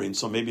about wolverines,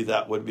 so maybe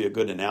that would be a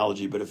good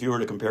analogy. But if you were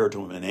to compare it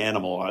to an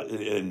animal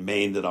in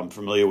Maine that I'm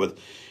familiar with,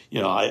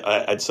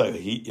 I'd say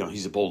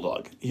he's a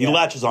bulldog. He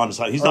latches on to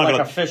something. He's not like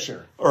a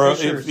fisher.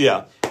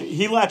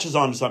 He latches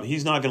on to something.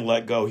 He's not going to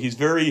let go. He's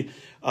very.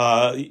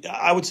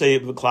 I would say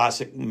the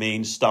classic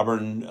Maine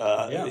stubborn,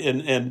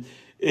 and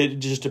it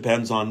just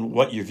depends on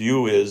what your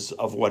view is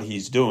of what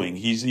he's doing.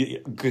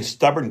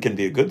 Stubborn can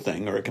be a good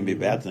thing or it can be a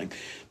bad thing,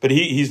 but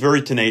he's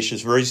very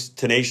tenacious. Very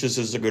tenacious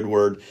is a good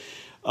word.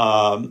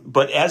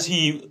 But as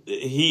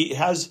he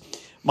has,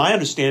 my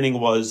understanding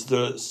was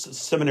the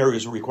seminary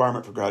is a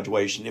requirement for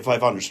graduation, if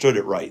I've understood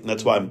it right, and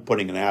that's why I'm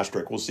putting an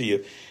asterisk. We'll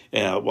see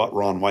what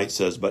Ron White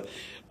says, but.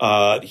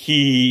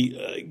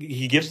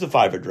 He gives the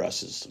 5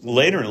 addresses.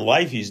 Later in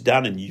life, he's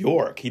down in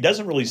York. He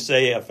doesn't really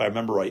say, if I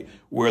remember right,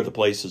 where the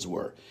places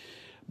were.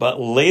 But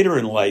later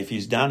in life,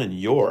 he's down in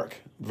York,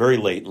 very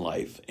late in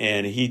life.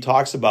 And he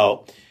talks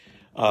about,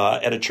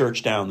 at a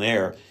church down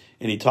there,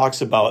 and he talks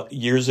about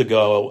years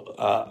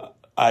ago,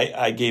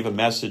 I gave a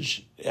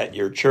message at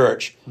your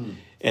church.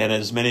 And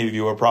as many of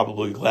you are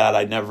probably glad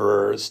I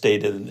never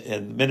stayed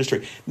in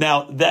ministry.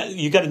 Now, that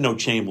you got to know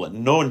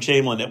Chamberlain. Knowing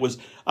Chamberlain,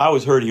 I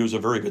always heard he was a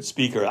very good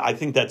speaker. I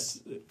think that's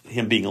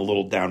him being a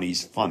little down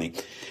east funny.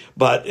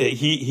 But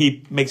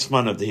he makes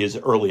fun of his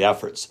early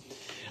efforts.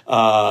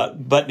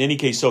 But in any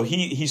case, so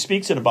he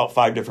speaks in about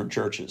 5 different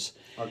churches.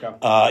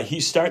 Okay.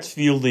 He starts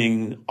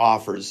fielding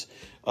offers.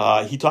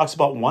 He talks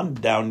about one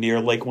down near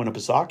Lake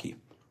Winnipesaukee.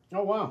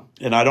 Oh, wow.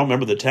 And I don't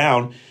remember the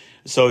town.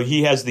 So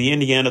he has the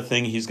Indiana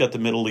thing. He's got the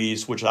Middle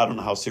East, which I don't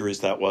know how serious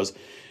that was,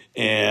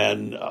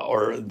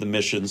 or the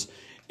missions.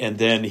 And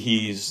then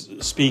he's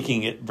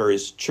speaking at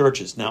various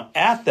churches. Now,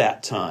 at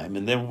that time,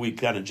 and then we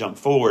kind of jump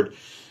forward,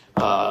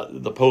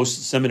 the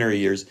post-seminary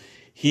years,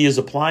 he is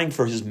applying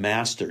for his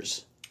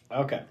master's.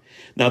 Okay.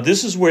 Now,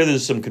 this is where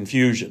there's some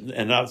confusion.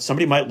 And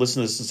somebody might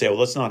listen to this and say, well,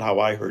 that's not how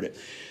I heard it.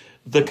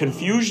 The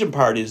confusion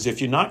part is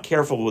if you're not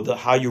careful with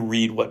how you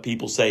read what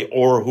people say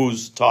or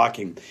who's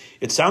talking,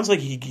 it sounds like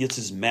he gets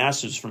his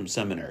master's from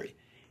seminary.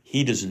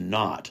 He does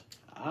not.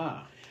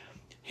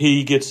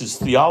 He gets his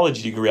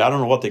theology degree. I don't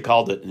know what they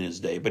called it in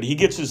his day, but he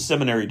gets his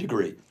seminary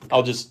degree.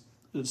 I'll just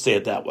say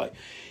it that way.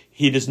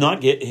 He does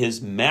not get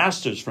his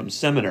master's from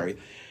seminary.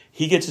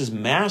 He gets his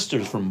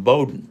master's from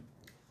Bowdoin.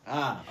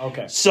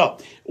 Okay. So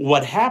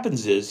what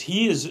happens is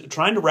he is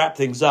trying to wrap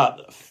things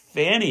up.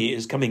 Fanny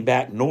is coming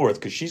back north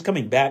because she's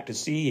coming back to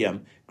see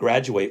him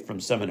graduate from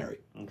seminary.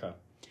 Okay.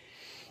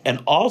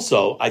 And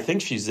also, I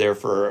think she's there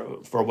for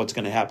what's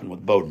going to happen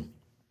with Bowdoin.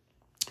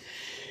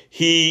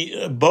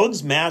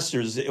 Bowdoin's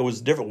master's, it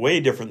was different, way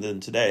different than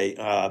today.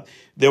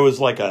 There was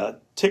like a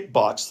tick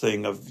box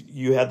thing of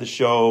you had to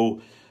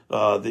show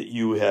that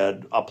you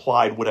had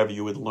applied whatever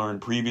you had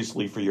learned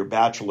previously for your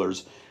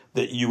bachelor's,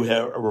 that you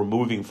were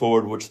moving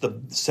forward, which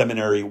the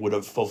seminary would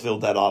have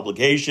fulfilled that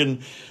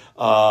obligation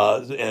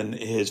and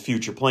his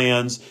future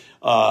plans.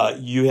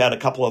 You had a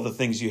couple other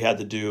things you had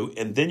to do,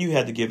 and then you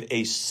had to give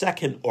a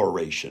second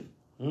oration.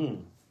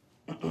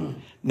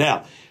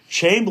 Now,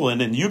 Chamberlain,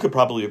 and you could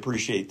probably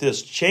appreciate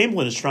this,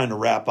 Chamberlain is trying to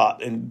wrap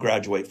up and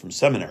graduate from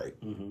seminary,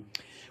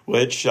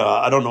 which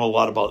I don't know a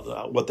lot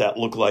about what that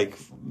looked like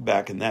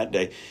back in that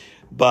day.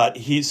 But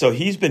he's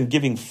been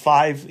giving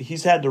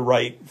he's had to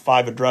write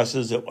 5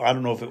 addresses. I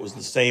don't know if it was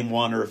the same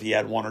one or if he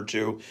had one or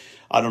two.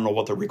 I don't know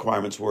what the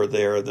requirements were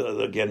there.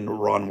 Again,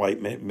 Ron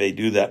White may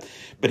do that.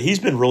 But he's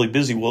been really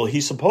busy. Well,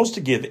 he's supposed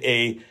to give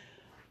a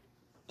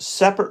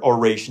separate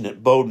oration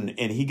at Bowdoin,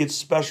 and he gets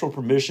special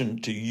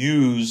permission to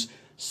use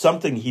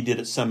something he did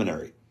at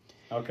seminary.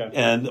 Okay.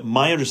 And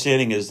my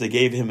understanding is they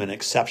gave him an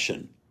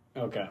exception.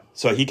 Okay.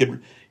 So he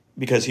could,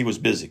 because he was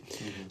busy.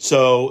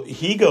 So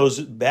he goes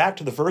back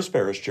to the First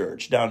Parish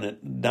Church down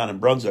in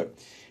Brunswick,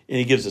 and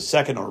he gives a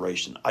second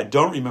oration. I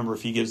don't remember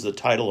if he gives the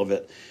title of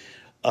it,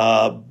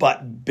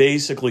 but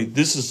basically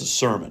this is a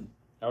sermon.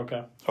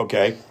 Okay.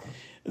 Okay.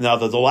 Now,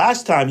 the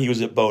last time he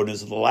was at Bowdoin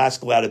is the last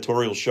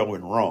gladiatorial show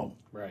in Rome.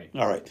 Right.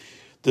 All right.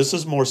 This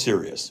is more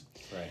serious.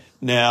 Right.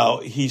 Now,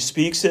 he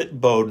speaks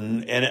at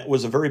Bowdoin, and it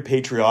was a very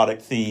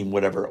patriotic theme,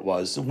 whatever it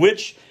was,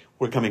 which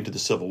we're coming to the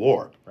Civil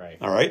War. Right.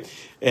 All right.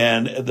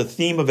 And the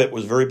theme of it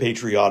was very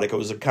patriotic. It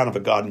was a kind of a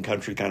God and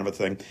country kind of a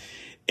thing.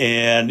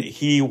 And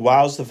he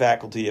wows the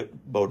faculty at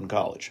Bowdoin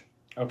College.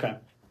 Okay.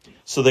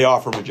 So they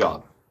offer him a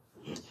job.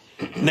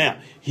 Now,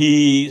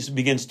 he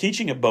begins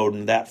teaching at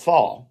Bowdoin that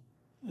fall.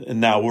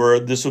 And now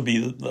this would be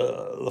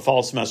the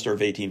fall semester of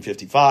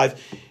 1855.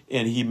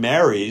 And he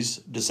marries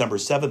December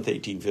 7th,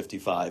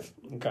 1855.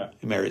 Okay.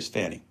 He marries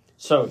Fanny.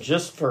 So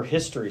just for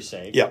history's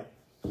sake, Yeah.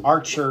 our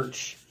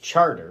church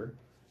charter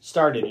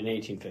started in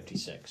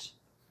 1856,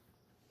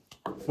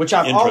 which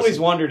I've always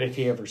wondered if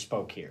he ever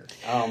spoke here.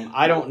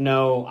 I don't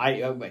know.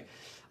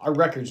 Our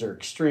records are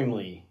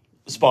extremely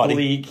Spotty.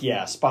 bleak.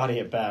 Yeah, spotty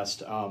at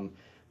best.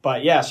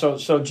 But yeah,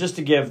 so just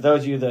to give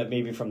those of you that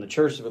maybe from the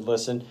church that would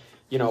listen,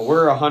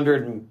 we're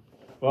 100 and,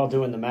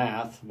 doing the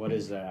math, what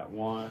is that?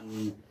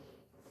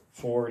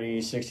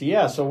 140, 60.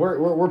 Yeah, so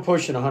we're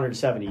pushing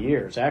 170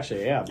 years.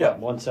 Actually, yeah.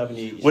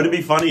 170. Wouldn't it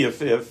be funny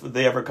if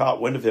they ever caught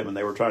wind of him and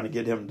they were trying to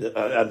get him to...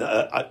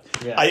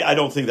 I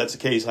don't think that's the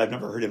case. I've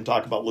never heard him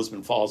talk about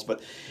Lisbon Falls,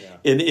 but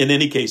in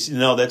any case,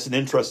 that's an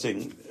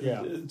interesting...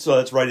 Yeah. So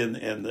that's right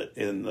in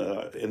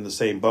the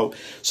same boat.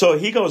 So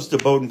he goes to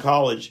Bowdoin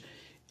College,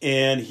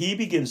 and he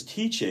begins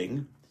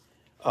teaching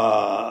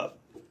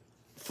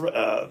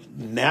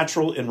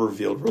natural and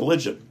revealed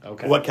religion.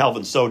 Okay. What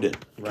Calvin Stowe did.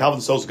 Right.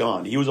 Calvin Stowe's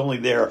gone. He was only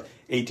there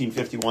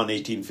 1851,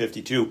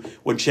 1852.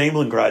 When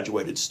Chamberlain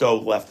graduated, Stowe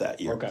left that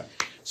year. Okay.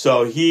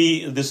 So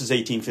this is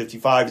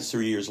 1855. It's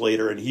 3 years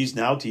later, and he's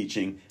now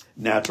teaching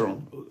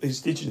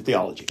he's teaching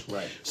theology.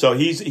 Right. So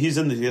he's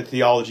in the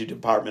theology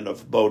department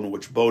of Bowdoin,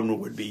 which Bowdoin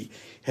would be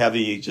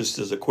heavy. Just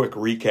as a quick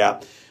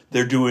recap,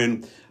 they're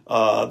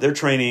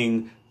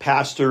training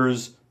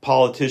pastors,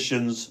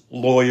 politicians,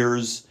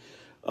 lawyers,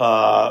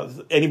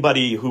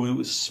 anybody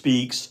who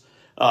speaks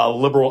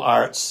liberal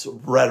arts,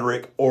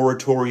 rhetoric,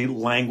 oratory,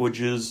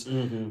 languages,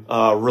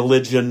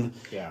 religion.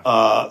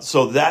 Yeah.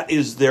 So that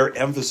is their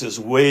emphasis,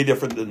 way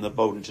different than the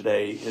Bowdoin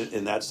today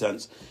in that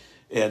sense.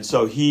 And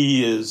so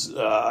he is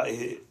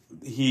very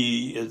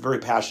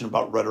passionate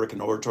about rhetoric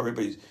and oratory,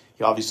 but he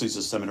obviously is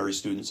a seminary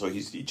student, so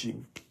he's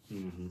teaching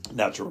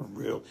natural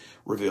and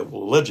revealed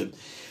religion.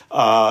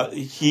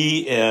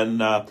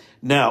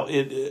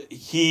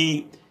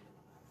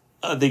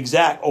 The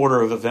exact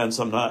order of events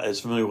I'm not as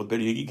familiar with, but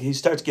he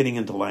starts getting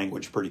into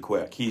language pretty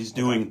quick. He's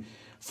doing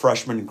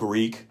freshman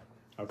Greek,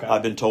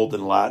 I've been told,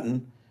 in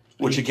Latin,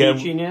 which He's again,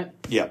 teaching it?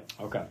 yeah,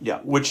 Okay. yeah,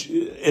 which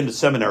in the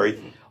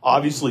seminary,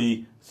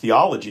 obviously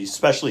theology,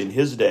 especially in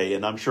his day,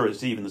 and I'm sure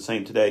it's even the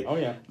same today. Oh,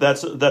 yeah.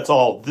 That's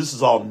all. This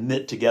is all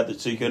knit together,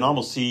 so you can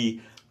almost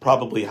see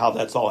probably how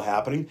that's all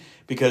happening,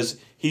 because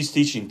he's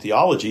teaching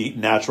theology,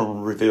 natural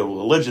and revealed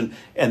religion,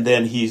 and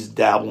then he's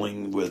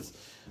dabbling with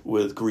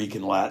Greek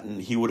and Latin.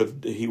 He would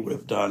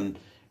have done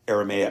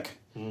Aramaic,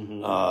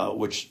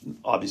 which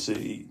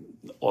obviously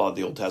a lot of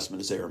the Old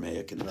Testament is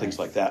Aramaic and things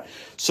like that.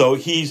 So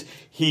he's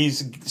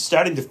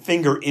starting to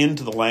finger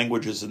into the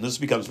languages, and this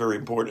becomes very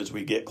important as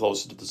we get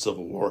closer to the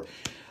Civil War,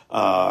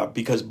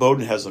 because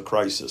Bowdoin has a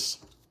crisis.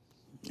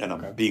 And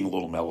I'm being a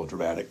little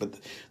melodramatic, but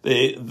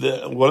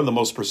one of the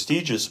most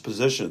prestigious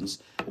positions,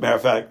 matter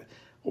of fact,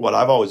 what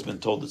I've always been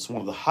told, it's one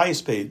of the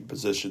highest paid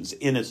positions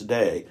in its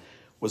day,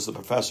 was the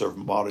professor of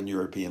modern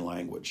European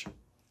language.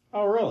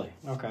 Oh, really?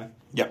 Okay.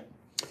 Yeah.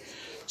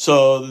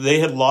 So they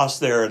had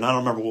lost and I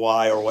don't remember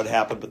why or what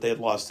happened, but they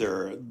had lost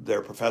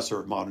their professor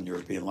of modern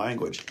European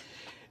language.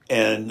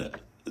 And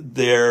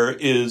there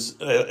is,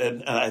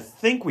 and I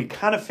think we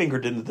kind of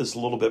fingered into this a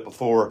little bit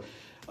before,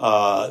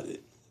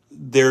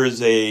 there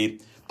is a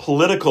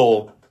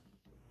political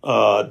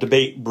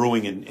debate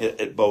brewing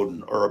at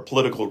Bowdoin, or a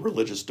political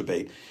religious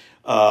debate.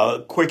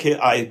 Quick hit,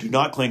 I do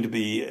not claim to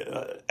be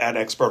an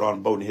expert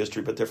on Bowdoin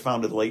history, but they're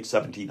founded in the late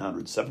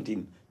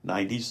 1700s,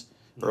 1790s,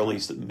 early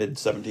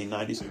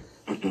mid-1790s.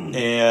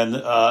 And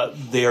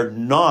they are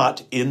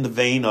not in the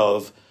vein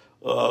of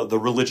the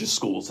religious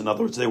schools. In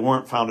other words, they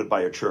weren't founded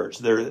by a church.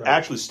 They're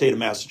actually state of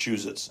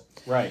Massachusetts.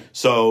 Right.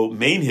 So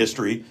Maine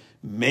history,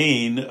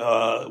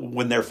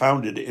 when they're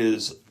founded,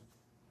 is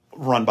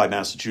run by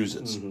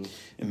Massachusetts. And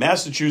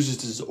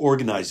Massachusetts is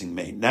organizing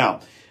Maine. Now,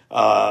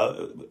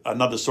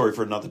 another story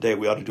for another day.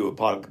 We ought to do a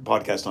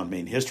podcast on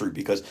Maine history,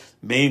 because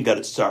Maine got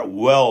its start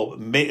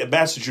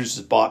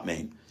Massachusetts bought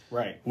Maine.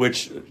 Right.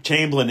 Which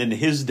Chamberlain in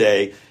his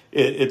day,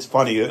 it's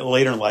funny,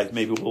 later in life,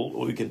 maybe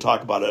we can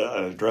talk about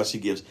an address he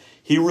gives.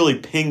 He really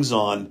pings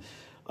on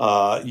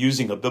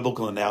using a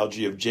biblical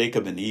analogy of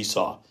Jacob and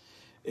Esau.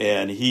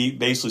 And he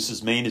basically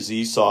says Maine is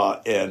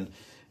Esau and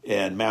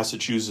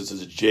Massachusetts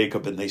is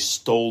Jacob, and they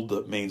stole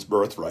Maine's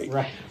birthright.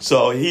 Right.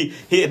 So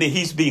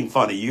he's being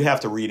funny. You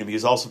have to read him.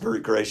 He's also very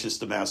gracious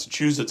to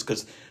Massachusetts,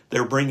 because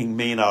they're bringing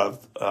Maine out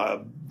of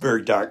a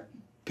very dark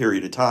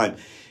period of time.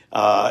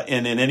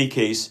 And in any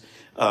case,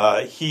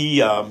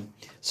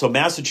 so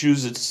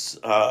Massachusetts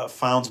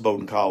founds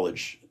Bowdoin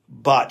College,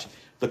 but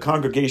the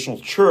Congregational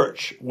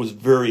Church was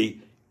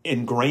very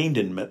ingrained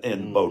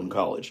in Bowdoin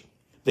College.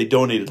 They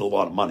donated a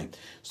lot of money.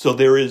 So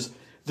there is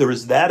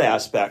that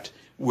aspect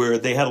where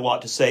they had a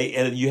lot to say,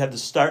 and you had the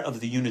start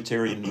of the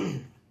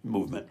Unitarian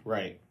movement.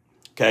 Right.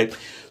 Okay?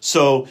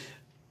 So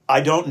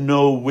I don't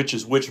know which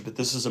is which, but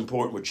this is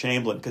important with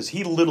Chamberlain, because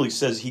he literally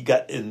says he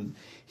got in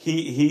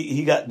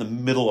the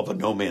middle of a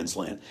no man's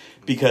land,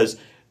 because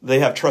they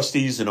have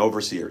trustees and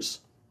overseers.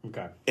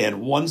 Okay.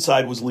 And one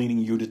side was leaning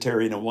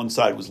Unitarian and one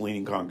side was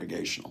leaning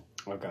Congregational.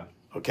 Okay.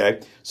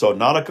 Okay? So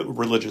not a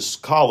religious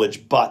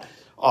college, but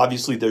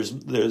obviously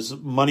there's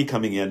money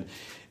coming in.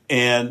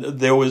 And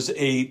there was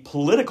a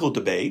political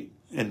debate,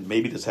 and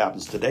maybe this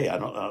happens today,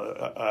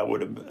 I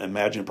would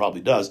imagine it probably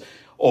does,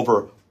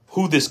 over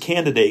who this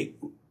candidate,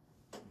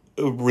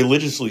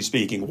 religiously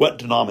speaking, what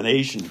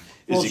denomination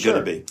is he going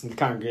to be. The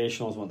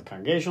Congregationals want the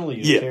Congregational, the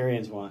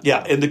Unitarians want...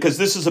 Yeah, and because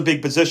this is a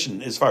big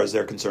position as far as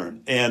they're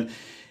concerned. And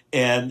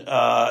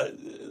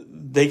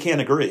they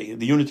can't agree.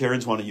 The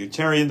Unitarians want a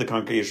Unitarian, the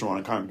Congregational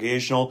want a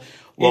Congregational.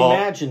 Well,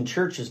 imagine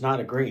churches not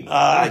agreeing.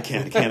 I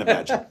can't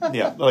imagine.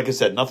 Yeah, like I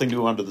said, nothing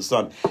new under the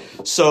sun.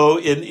 So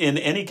in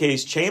any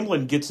case,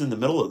 Chamberlain gets in the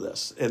middle of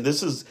this, and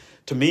this is,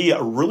 to me,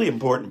 a really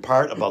important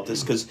part about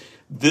this, because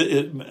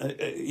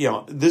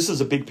this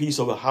is a big piece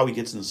of how he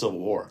gets in the Civil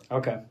War.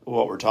 Okay,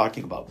 what we're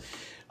talking about.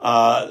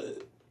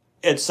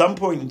 At some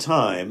point in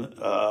time,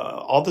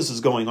 all this is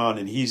going on,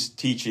 and he's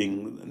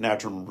teaching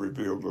natural and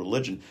revealed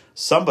religion.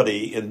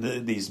 Somebody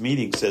in these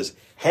meetings says,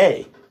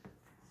 "Hey,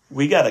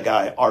 we got a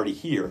guy already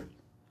here.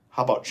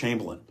 How about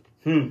Chamberlain?"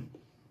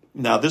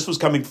 Now, this was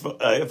coming from,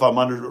 if I'm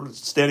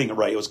understanding it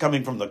right, it was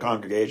coming from the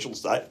Congregational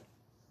side.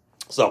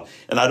 So,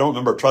 and I don't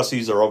remember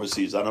trustees or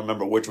overseas. I don't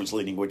remember which was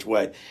leaning which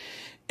way.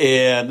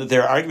 And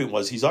their argument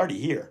was, he's already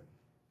here.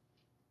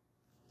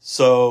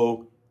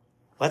 So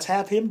let's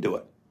have him do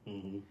it.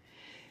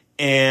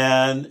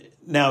 And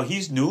now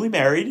he's newly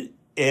married,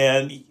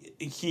 and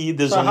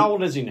how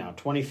old is he now?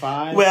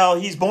 25? Well,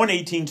 he's born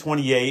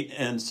 1828,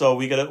 and so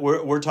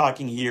we're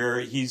talking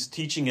here. He's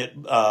teaching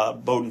at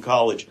Bowdoin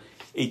College,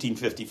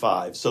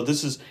 1855. So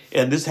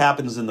this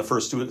happens in the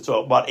first two,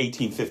 so about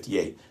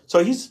 1858.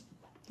 So he's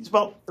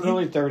about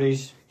early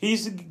 30s.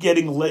 He's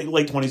getting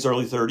late 20s,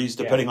 early 30s,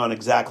 depending on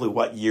exactly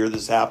what year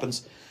this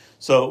happens.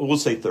 So we'll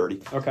say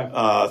 30. Okay.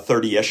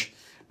 30-ish.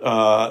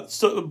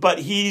 But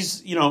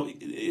he's,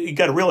 you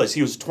got to realize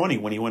he was 20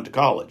 when he went to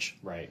college.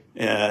 Right.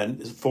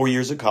 And 4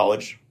 years at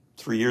college,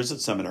 3 years at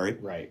seminary.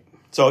 Right.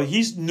 So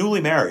he's newly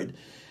married.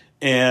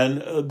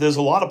 And there's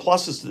a lot of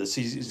pluses to this.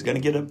 He's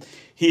going to get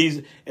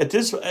he's at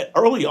this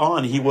early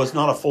on. He was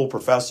not a full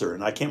professor,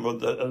 and I can't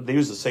remember. They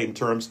use the same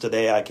terms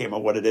today. I can't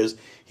remember what it is.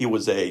 He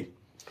was a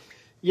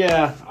I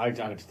have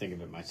to think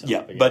of it myself.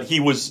 Yeah, but he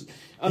was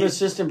an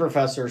assistant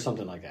professor or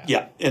something like that.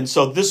 Yeah, and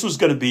so this was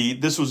going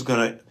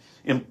to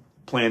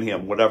implant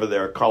him, whatever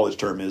their college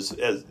term is,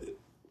 as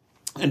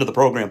into the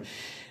program.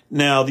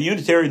 Now, the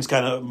Unitarians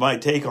kind of, my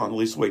take on, at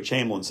least the way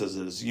Chamberlain says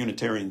it, is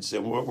Unitarians,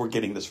 and we're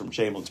getting this from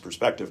Chamberlain's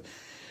perspective,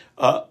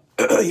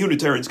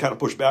 Unitarians kind of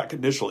push back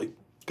initially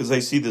because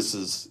they see this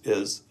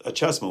as a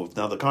chess move.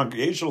 Now, the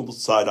congregational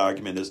side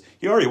argument is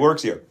he already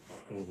works here.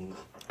 Mm-hmm.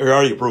 We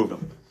already approved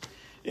him.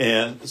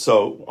 And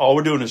so all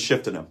we're doing is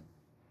shifting him.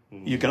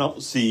 Mm-hmm. You can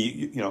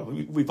see,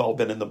 we've all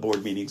been in the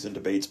board meetings and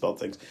debates about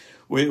things.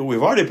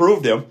 We've already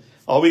approved him.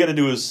 All we got to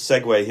do is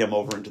segue him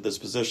over into this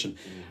position.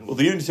 Mm-hmm. Well,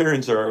 the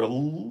Unitarians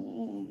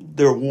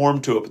they're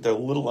warm to it, but they're a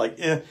little like,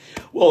 eh.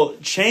 Well,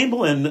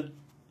 Chamberlain,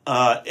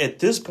 at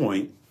this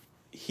point,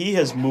 he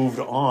has moved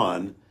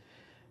on,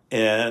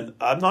 and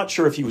I'm not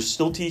sure if he was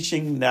still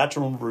teaching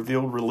natural and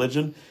revealed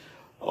religion,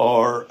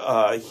 or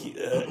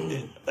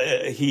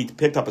he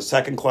picked up a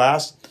second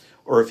class,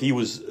 or if he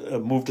was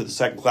moved to the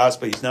second class,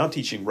 but he's now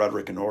teaching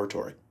rhetoric and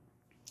oratory.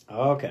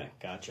 Okay,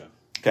 gotcha.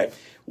 Okay,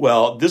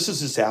 well, this is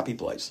his happy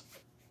place.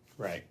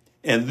 Right.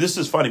 And this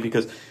is funny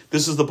because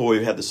this is the boy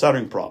who had the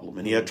stuttering problem,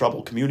 and he had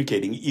trouble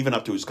communicating even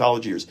up to his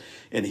college years.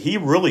 And he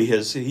really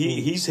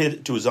he's hit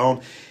it to his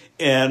own.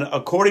 And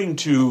according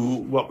to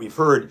what we've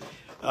heard,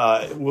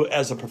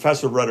 as a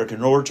professor of rhetoric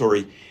and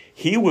oratory,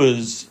 he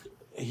was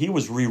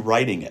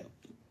rewriting it.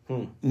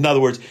 In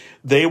other words,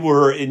 they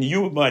were, and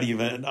you might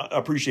even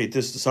appreciate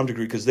this to some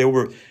degree, because they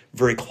were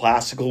very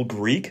classical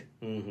Greek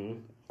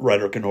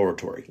rhetoric and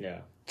oratory. Yeah.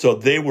 So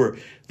they were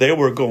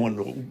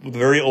going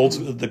very old.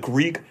 The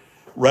Greek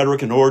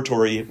rhetoric and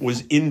oratory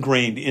was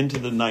ingrained into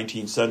the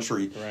 19th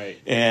century. Right.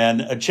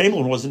 And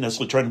Chamberlain wasn't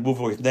necessarily trying to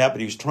move away from that, but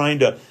he was trying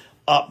to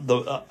up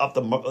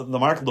the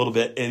mark a little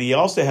bit. And he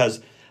also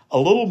has a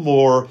little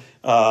more,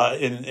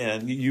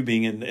 and you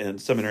being in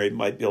seminary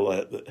might be able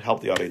to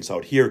help the audience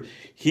out here.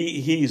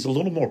 He's a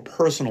little more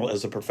personal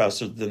as a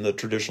professor than the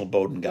traditional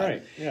Bowdoin guy.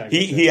 Right. Yeah.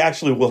 He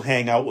actually will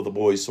hang out with the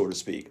boys, so to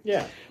speak.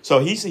 Yeah. So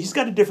he's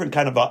got a different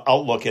kind of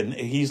outlook, and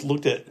he's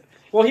looked at.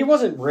 Well, he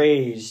wasn't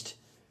raised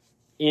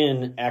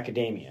in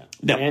academia.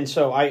 No. And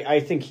so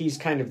I think he's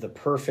kind of the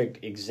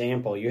perfect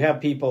example. You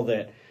have people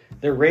that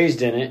they're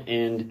raised in it,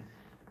 and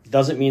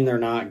doesn't mean they're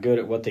not good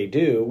at what they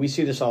do. We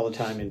see this all the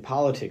time in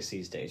politics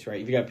these days, right?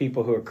 You've got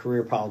people who are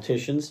career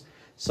politicians,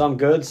 some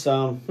good,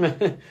 some...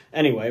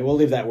 Anyway, we'll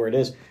leave that where it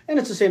is. And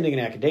it's the same thing in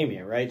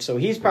academia, right? So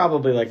he's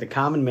probably like the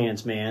common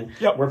man's man,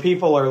 where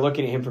people are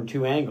looking at him from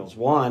two angles.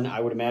 One, I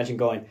would imagine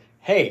going,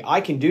 hey,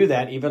 I can do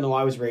that even though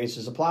I was raised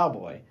as a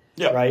plowboy,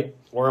 right?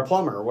 Or a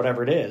plumber, or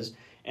whatever it is.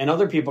 And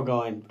other people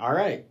going, all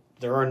right,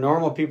 there are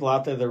normal people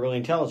out there that are really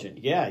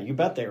intelligent. Yeah, you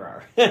bet there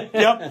are.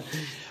 Yep.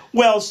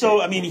 Well, so,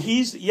 I mean,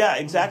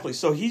 exactly.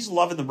 So he's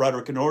loving the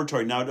rhetoric and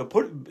oratory. Now,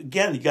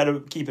 again, you got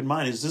to keep in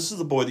mind, this is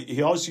the boy that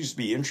he always used to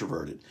be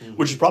introverted,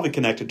 which is probably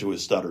connected to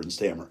his stutter and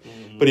stammer.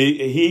 But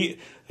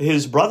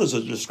his brothers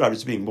are described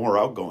as being more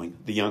outgoing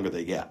the younger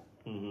they get.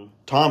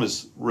 Tom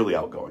is really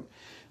outgoing.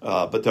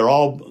 But they're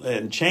all,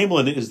 and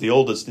Chamberlain is the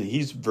oldest, and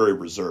he's very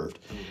reserved.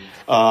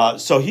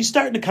 So he's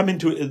starting to come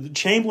into,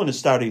 Chamberlain is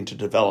starting to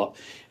develop,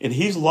 and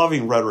he's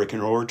loving rhetoric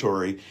and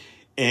oratory,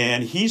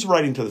 and he's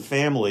writing to the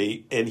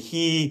family, and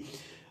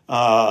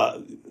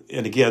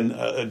and again,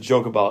 a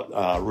joke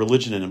about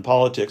religion and in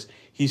politics,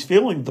 he's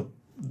feeling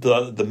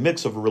the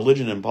mix of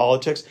religion and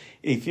politics.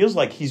 He feels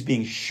like he's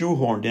being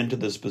shoehorned into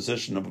this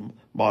position of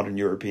modern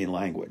European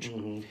language.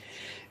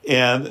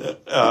 And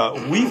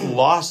we've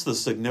lost the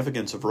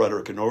significance of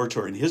rhetoric and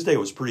oratory. In his day, it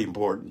was pretty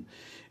important.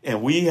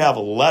 And we have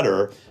a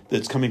letter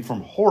that's coming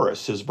from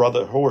Horace, his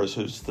brother Horace,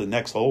 who's the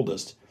next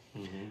oldest,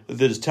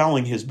 that is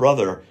telling his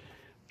brother,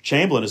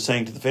 Chamberlain is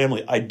saying to the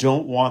family, I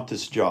don't want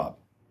this job.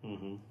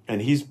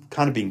 And he's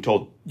kind of being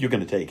told, you're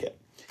going to take it.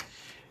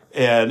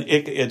 And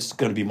it's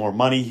going to be more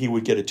money. He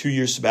would get a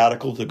 2-year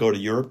sabbatical to go to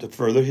Europe to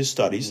further his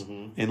studies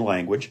in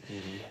language.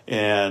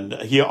 And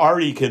he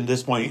already can, at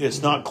this point,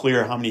 it's not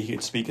clear how many he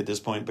can speak at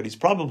this point, but he's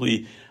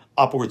probably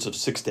upwards of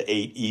 6 to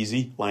 8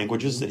 easy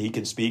languages that he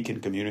can speak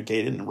and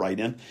communicate in and write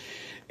in.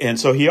 And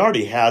so he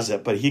already has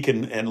it, but he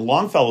can, and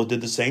Longfellow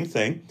did the same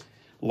thing.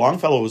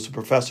 Longfellow was a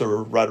professor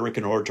of rhetoric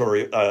and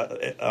oratory,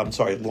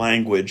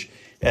 language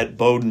at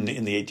Bowdoin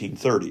in the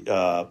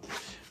 1830s.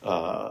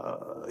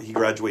 He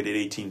graduated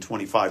in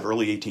 1825,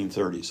 early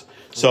 1830s.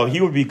 So he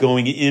would be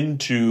going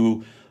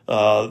into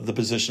the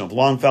position of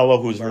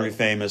Longfellow, who was very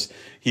famous.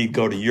 He'd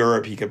go to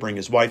Europe. He could bring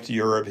his wife to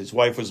Europe. His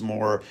wife was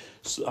more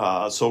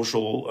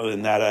social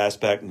in that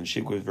aspect, and she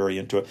was very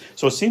into it.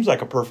 So it seems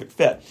like a perfect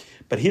fit.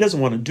 But he doesn't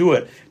want to do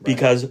it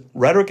because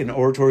rhetoric and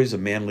oratory is a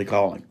manly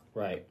calling.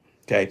 Right.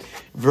 Okay.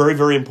 Very,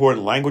 very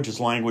important. Language is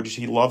language.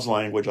 He loves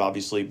language,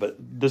 obviously, but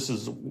this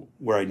is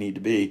where I need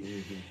to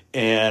be.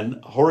 And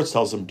Horace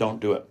tells him,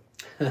 don't do it.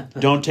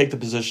 Don't take the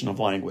position of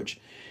language.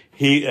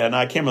 And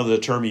I can't remember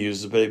the term he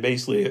uses, but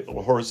basically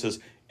Horace says,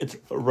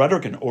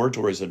 rhetoric and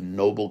oratory is a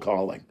noble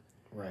calling.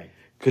 Right.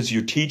 because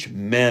you teach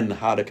men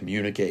how to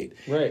communicate.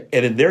 Right.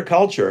 And in their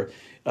culture,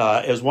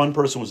 as one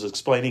person was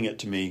explaining it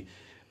to me,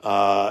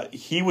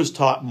 he was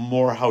taught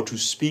more how to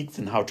speak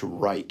than how to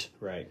write.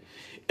 Right.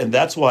 And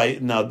that's why,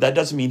 now that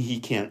doesn't mean he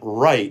can't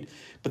write,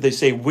 but they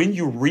say when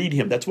you read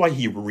him, that's why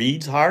he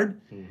reads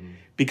hard,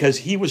 because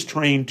he was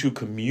trained to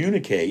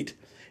communicate.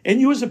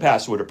 And you as a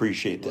pastor would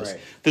appreciate this.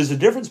 Right. There's a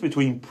difference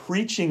between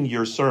preaching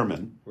your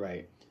sermon.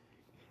 Right.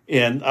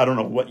 And I don't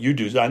know what you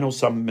do. I know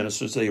some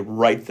ministers, they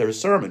write their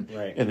sermon.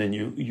 Right. And then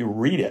you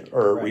read it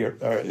or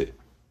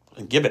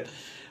give it.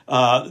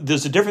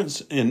 There's a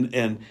difference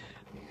in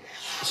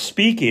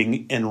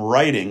speaking and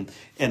writing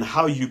and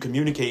how you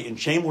communicate. And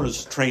Chamberlain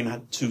is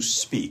trained to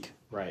speak.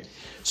 Right.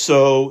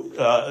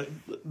 So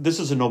this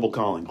is a noble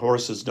calling.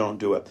 Horses don't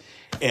do it.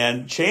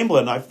 And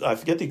Chamberlain, I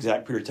forget the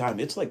exact period of time.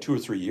 It's like 2 or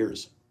 3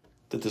 years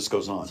that this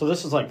goes on. So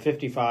this is like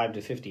 55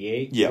 to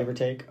 58, give or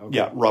take? Okay.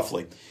 Yeah,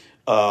 roughly.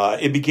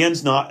 It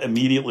begins not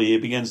immediately.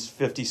 It begins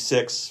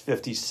 56,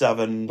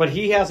 57. But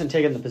he hasn't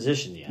taken the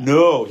position yet.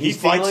 No,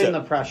 He's fights feeling it.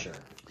 the pressure.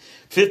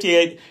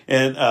 58,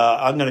 and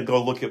I'm going to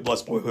go look at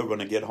Blessed Boyhood when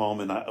I get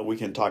home, and we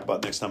can talk about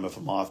it next time if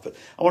I'm off. But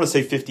I want to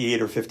say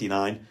 58 or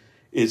 59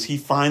 is he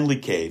finally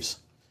caves.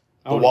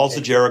 The walls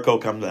of Jericho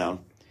come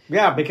down.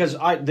 Yeah, because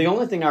the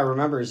only thing I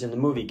remember is in the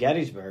movie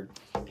Gettysburg,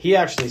 he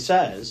actually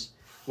says,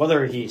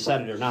 whether he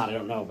said it or not, I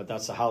don't know, but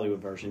that's the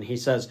Hollywood version. He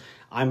says,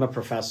 I'm a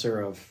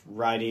professor of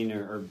writing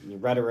or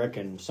rhetoric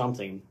and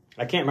something.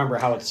 I can't remember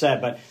how it's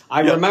said, but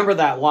I remember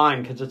that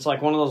line because it's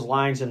like one of those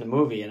lines in the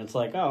movie, and it's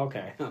like, oh,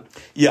 okay.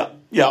 Yeah.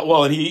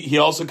 Well, and he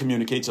also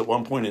communicates at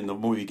one point in the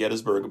movie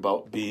Gettysburg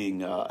about being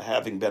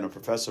having been a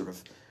professor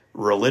of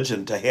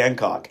religion to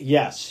Hancock.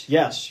 Yes.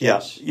 Yeah.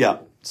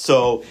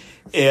 So,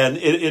 and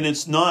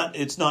it's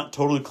not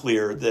totally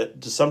clear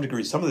that to some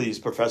degree some of these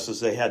professors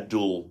they had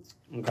dual.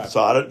 Okay.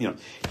 So I don't,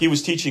 he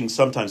was teaching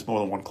sometimes more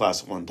than one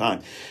class at one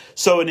time.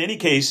 So in any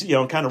case,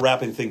 kind of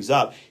wrapping things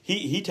up,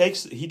 he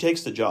takes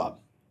the job,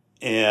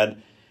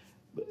 and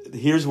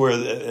here's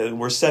where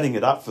we're setting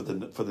it up for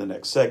the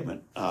next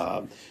segment.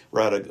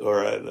 We're at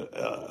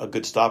a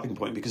good stopping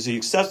point because he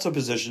accepts the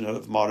position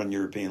of modern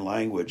European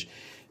language,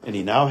 and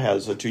he now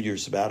has a 2-year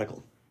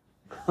sabbatical.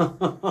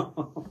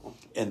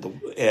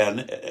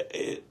 and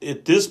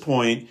at this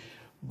point,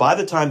 by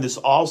the time this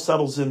all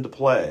settles into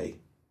play,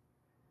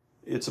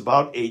 it's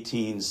about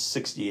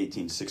 1860,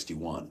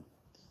 1861.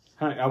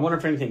 I wonder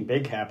if anything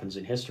big happens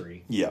in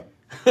history. Yeah.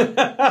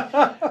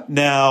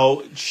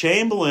 Now,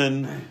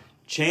 Chamberlain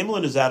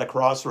is at a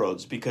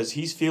crossroads because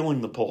he's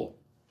feeling the pull.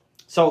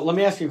 So let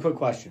me ask you a quick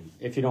question,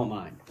 if you don't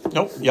mind.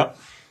 Nope. Yep.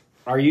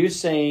 Are you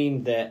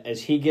saying that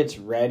as he gets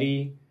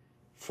ready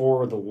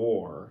for the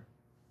war,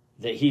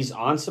 that he's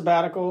on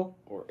sabbatical,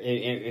 or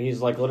he's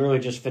like literally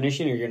just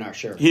finishing, or you're not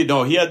sure? He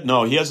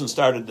hasn't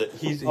started.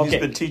 He's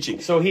been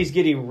teaching. So he's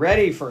getting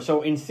ready for.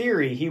 So in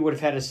theory, he would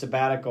have had a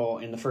sabbatical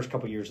in the first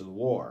couple of years of the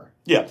war.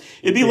 Yeah,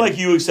 it'd be like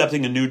you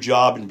accepting a new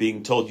job and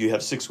being told you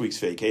have 6 weeks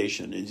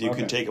vacation, and you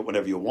can take it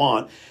whenever you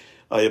want,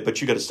 but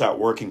you got to start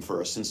working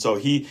first. And so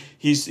he's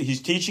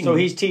teaching. So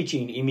he's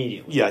teaching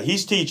immediately. Yeah,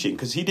 he's teaching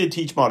because he did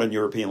teach modern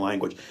European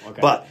language,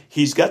 Okay. but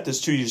he's got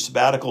this 2-year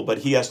sabbatical, but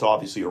he has to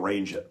obviously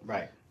arrange it,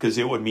 Right? Because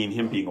it would mean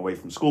him being away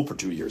from school for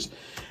 2 years.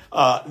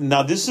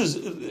 Now this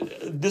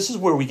is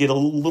where we get a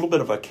little bit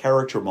of a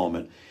character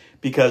moment,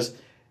 because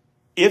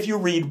if you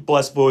read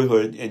Blessed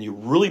Boyhood and you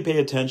really pay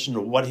attention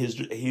to what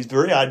he's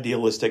very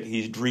idealistic.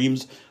 He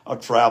dreams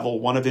of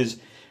travel. One of his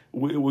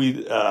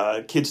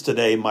kids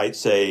today might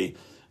say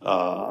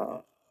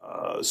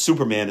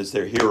Superman is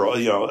their hero.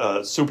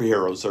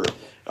 Superheroes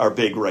are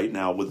big right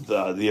now with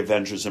the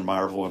Avengers and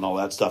Marvel and all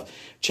that stuff.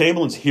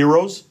 Chamberlain's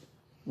heroes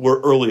were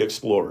early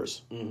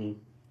explorers. Mm-hmm.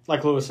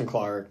 Like Lewis and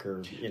Clark,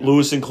 or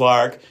Lewis and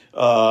Clark,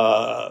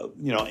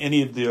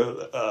 any of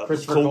the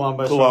Christopher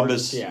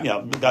Columbus,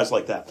 guys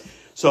like that.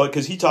 So,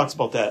 because he talks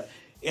about that,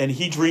 and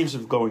he dreams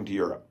of going to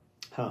Europe.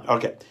 Huh.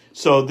 Okay,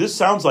 so this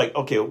sounds like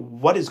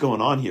what is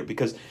going on here?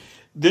 Because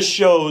this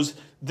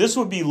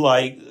would be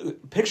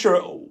like, picture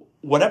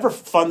whatever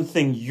fun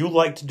thing you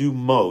like to do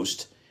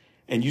most,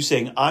 and you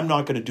saying, "I'm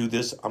not going to do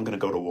this. I'm going to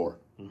go to war."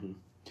 Mm-hmm.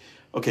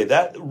 Okay,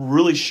 that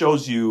really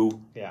shows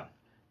you. Yeah.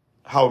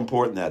 How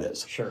important that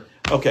is. Sure.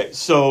 Okay,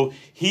 so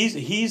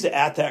he's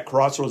at that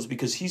crossroads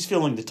because he's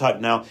feeling the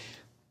tug. Now,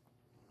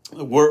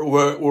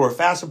 we're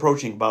fast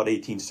approaching about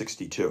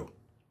 1862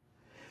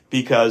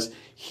 because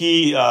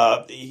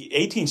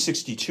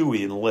 1862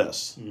 he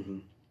enlists,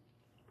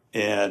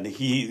 and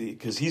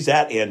because he's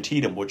at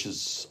Antietam, which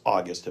is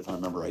August, if I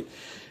remember right.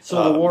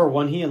 So the war,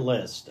 when he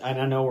enlists,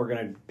 and I know we're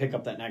going to pick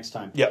up that next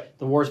time. Yep.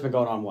 The war's been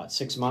going on,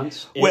 6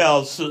 months?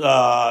 Well,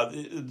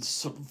 Fort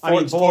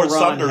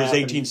Sumter is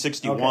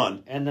 1861.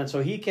 Okay. And then,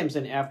 so he comes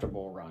in after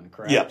Bull Run,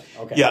 correct? Yeah.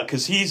 Okay. Yeah,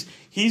 because he's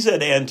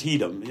at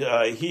Antietam.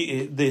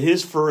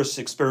 His first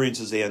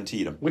experience is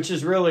Antietam. Which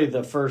is really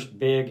the first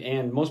big,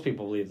 and most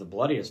people believe the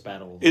bloodiest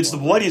battle of the It's war.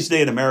 the bloodiest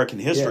day in American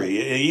history.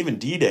 Yeah. Even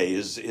D-Day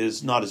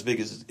is not as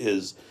big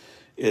as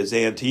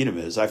Antietam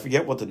is. I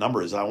forget what the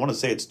number is. I want to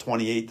say it's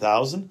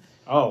 28,000.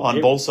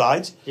 on both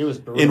sides. It was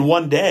brutal. In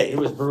one day. It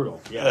was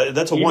brutal. Yeah,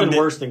 that's even one day.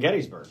 worse than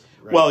Gettysburg.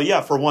 Right? Well,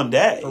 yeah, for one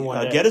day.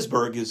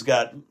 Gettysburg has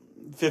got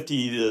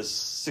 50 to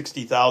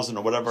 60,000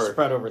 or whatever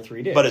spread over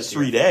 3 days. But it's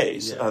 3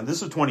 days. Yeah.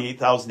 This is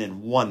 28,000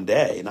 in one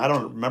day, and I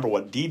don't remember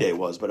what D-Day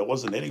was, but it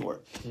wasn't anywhere.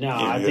 No,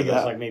 I think it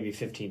was like maybe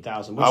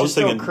 15,000, which is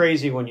still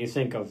crazy when you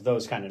think of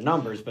those kind of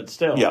numbers, but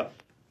still. Yeah.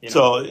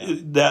 To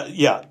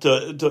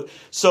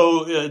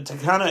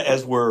kind of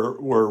as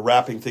we're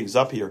wrapping things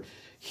up here,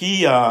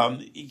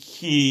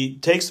 he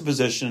takes the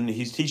position.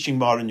 He's teaching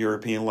modern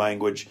European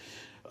language.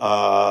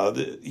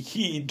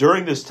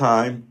 During this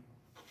time,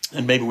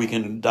 and maybe we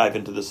can dive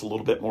into this a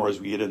little bit more as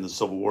we get into the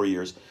Civil War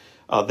years.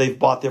 They've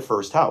bought their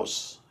first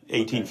house,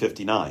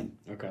 1859.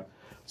 Okay.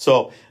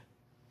 So,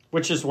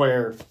 which is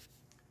where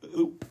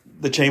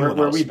the Chamberlain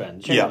where house. We've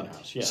been. Chamberlain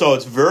house. Yeah. So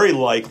it's very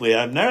likely.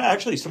 I'm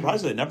actually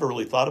surprised I never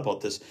really thought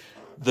about this.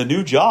 The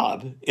new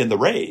job in the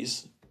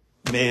raise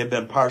may have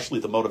been partially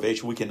the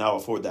motivation. We can now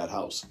afford that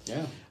house.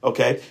 Yeah.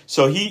 Okay.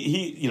 So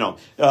he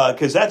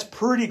because that's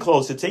pretty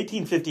close. It's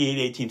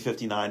 1858,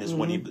 1859 is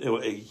when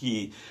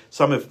he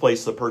some have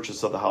placed the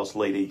purchase of the house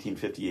late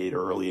 1858 or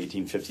early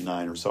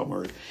 1859 or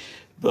somewhere.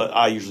 But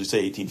I usually say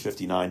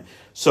 1859.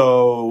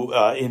 So,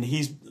 and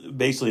he's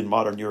basically in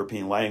modern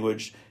European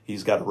language.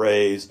 He's got a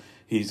raise.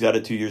 He's got a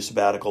 2-year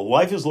sabbatical.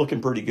 Life is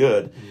looking pretty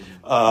good.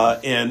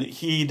 And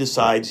he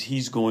decides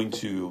he's going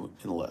to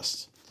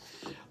enlist.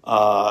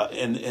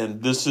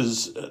 And this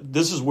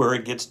is where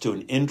it gets to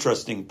an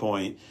interesting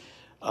point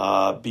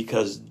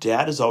because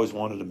Dad has always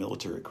wanted a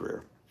military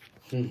career.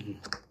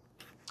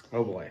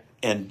 Oh, boy.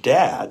 And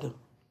Dad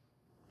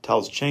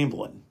tells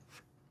Chamberlain,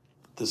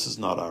 this is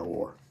not our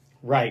war.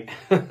 Right.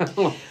 Of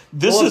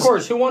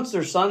course, who wants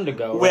their son to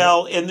go?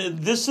 Well, right? And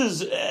this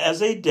is, as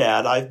a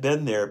dad, I've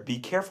been there. Be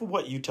careful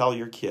what you tell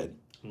your kid.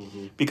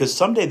 Because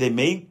someday they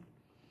may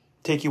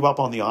take you up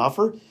on the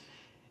offer,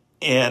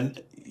 and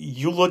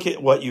you look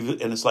at what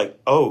and it's like,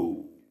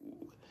 oh.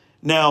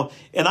 Now,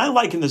 and I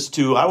liken this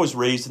to, I was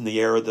raised in the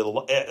era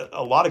that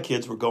a lot of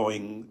kids were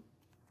going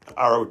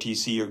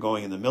ROTC or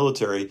going in the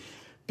military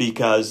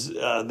because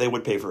they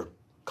would pay for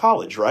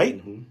college,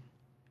 right?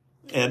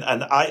 And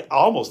I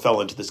almost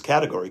fell into this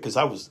category because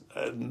I was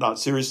not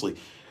seriously.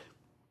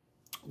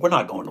 We're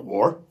not going to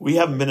war. We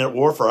haven't been at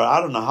war for I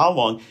don't know how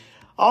long.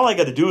 All I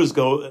got to do is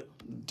go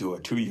do a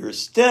 2-year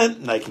stint,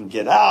 and I can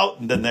get out,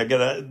 and then they're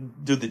gonna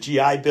do the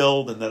GI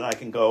Bill, and then I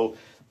can go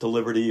to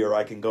Liberty, or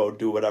I can go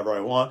do whatever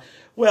I want.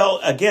 Well,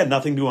 again,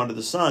 nothing new under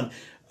the sun.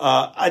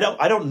 I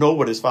don't know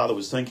what his father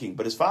was thinking,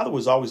 but his father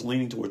was always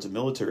leaning towards a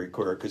military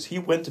career because he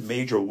went to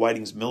Major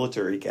Whiting's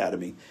Military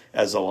Academy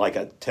as like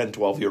a 10,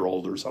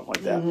 12-year-old or something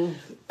like that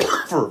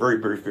for a very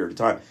brief period of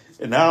time.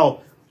 And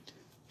now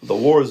the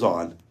war is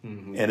on,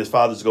 and his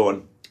father's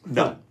going,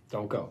 no,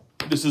 don't go.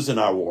 This isn't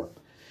our war.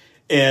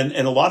 And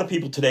a lot of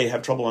people today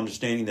have trouble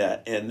understanding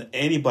that. And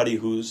anybody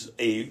who's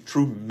a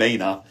true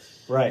Maina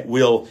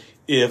will,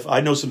 if I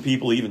know some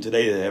people even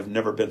today that have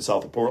never been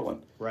south of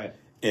Portland. Right.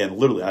 And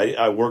literally,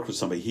 I worked with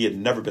somebody, he had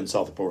never been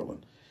south of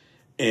Portland.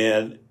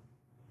 And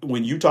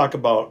when you talk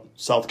about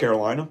South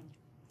Carolina,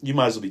 you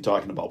might as well be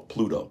talking about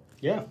Pluto.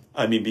 Yeah.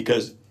 I mean,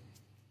 because,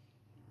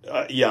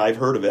 I've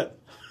heard of it.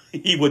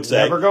 He would say,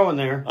 never going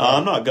there.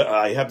 I'm not.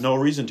 I have no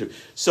reason to.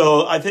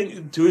 So I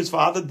think to his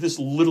father, this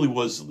literally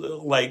was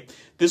like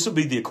this would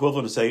be the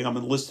equivalent of saying I'm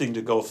enlisting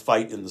to go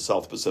fight in the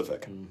South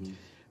Pacific,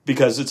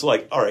 because it's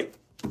like, all right,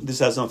 this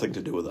has nothing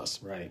to do with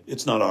us. Right.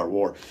 It's not our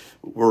war.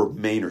 We're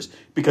Mainers,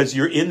 because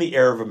you're in the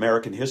era of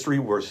American history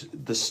where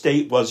the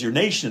state was your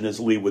nation, as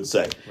Lee would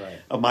say.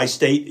 Right. My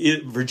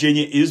state,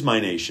 Virginia, is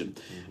my nation.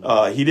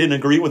 He didn't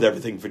agree with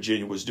everything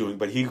Virginia was doing,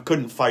 but he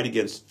couldn't fight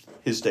against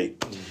his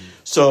state.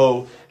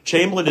 So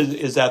Chamberlain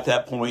is at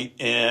that point,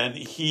 and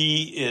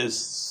he is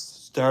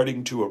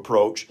starting to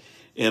approach,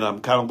 and I'm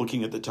kind of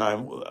looking at the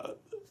time.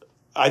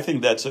 I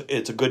think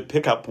it's a good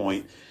pickup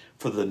point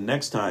for the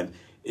next time,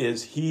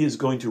 is he is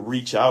going to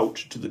reach out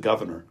to the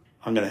governor.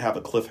 I'm going to have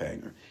a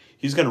cliffhanger.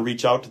 He's going to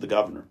reach out to the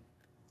governor.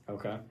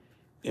 Okay.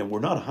 And we're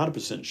not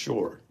 100%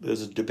 sure.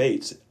 There's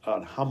debates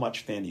on how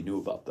much Fanny knew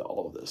about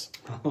all of this.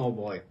 Oh,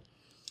 boy.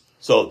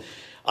 So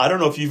I don't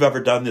know if you've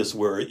ever done this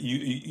where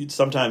you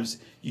sometimes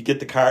you get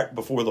the cart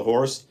before the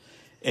horse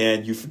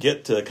and you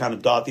forget to kind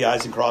of dot the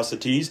I's and cross the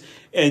T's.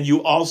 And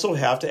you also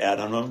have to add,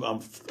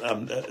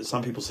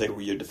 some people say,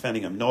 well, you're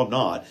defending him. No, I'm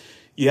not.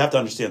 You have to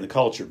understand the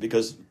culture,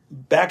 because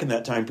back in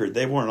that time period,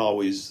 they weren't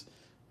always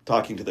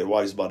talking to their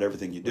wives about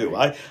everything you do.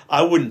 Right.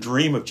 I wouldn't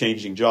dream of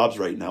changing jobs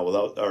right now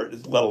without, or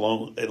let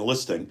alone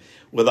enlisting,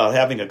 without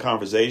having a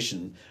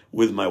conversation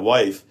with my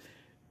wife,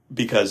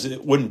 because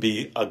it wouldn't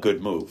be a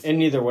good move. And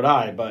neither would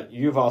I, but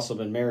you've also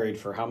been married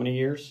for how many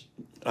years?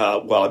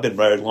 Well, I've been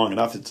married long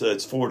enough.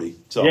 It's 40.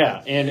 So.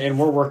 Yeah, and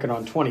we're working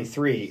on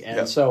 23.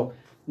 And so,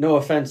 no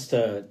offense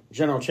to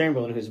General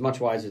Chamberlain, who's much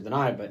wiser than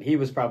I, but he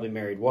was probably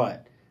married,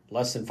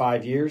 less than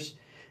 5 years?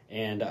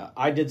 And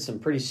I did some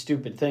pretty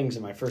stupid things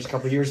in my first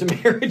couple of years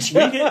of marriage.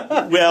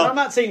 Well, I'm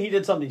not saying he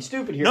did something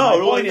stupid here. No,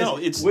 my point no,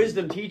 is,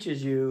 wisdom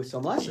teaches you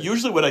some lessons.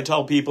 Usually what I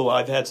tell people,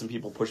 I've had some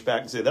people push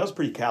back and say, that was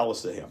pretty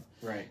callous to him.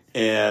 Right.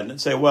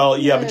 And say, well,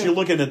 yeah, but you're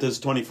looking at this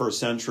 21st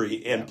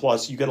century, and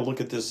plus you got to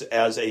look at this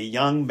as a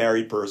young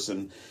married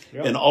person,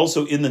 and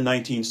also in the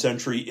 19th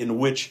century in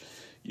which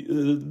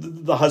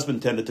the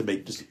husband tended to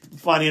make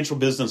financial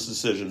business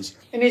decisions.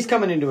 And he's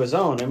coming into his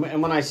own.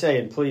 And when I say,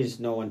 and please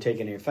no one take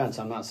any offense,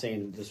 I'm not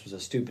saying this was a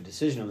stupid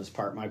decision on his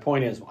part. My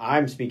point is,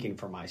 I'm speaking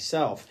for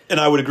myself. And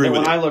I would agree with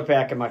you. When I look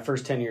back at my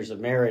first 10 years of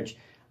marriage,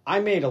 I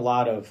made a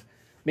lot of,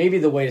 maybe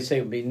the way to say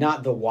it would be,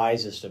 not the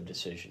wisest of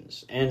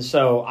decisions. And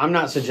so I'm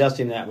not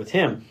suggesting that with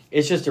him.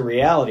 It's just a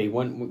reality.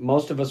 When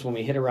most of us, when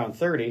we hit around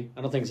 30,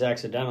 I don't think it's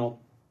accidental.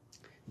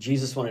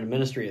 Jesus went into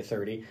ministry at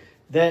 30.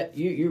 That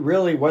you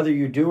really, whether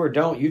you do or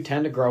don't, you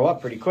tend to grow up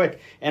pretty quick.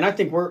 And I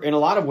think in a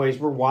lot of ways,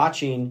 we're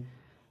watching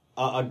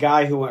a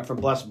guy who went from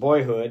blessed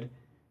boyhood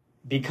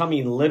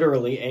becoming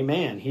literally a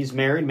man. He's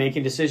married,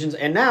 making decisions,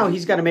 and now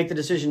he's got to make the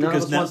decision none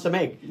of us wants to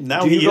make.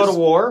 Now do you go to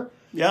war?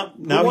 Yeah,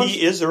 now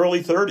he is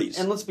early 30s.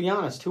 And let's be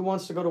honest, who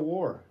wants to go to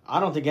war?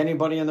 I don't think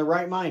anybody in their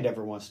right mind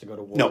ever wants to go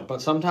to war. No.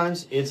 But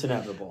sometimes it's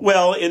inevitable.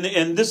 Well,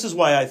 and this is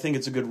why I think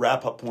it's a good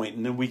wrap-up point,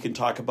 and then we can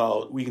talk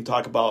about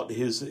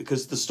his,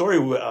 because the story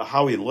of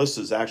how he enlists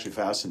is actually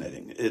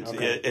fascinating.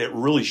 It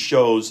really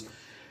shows.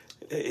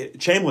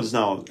 Chamberlain's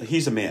now,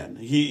 he's a man.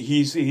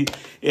 He's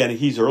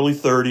early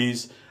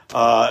 30s.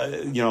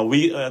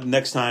 We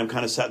next time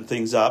kind of setting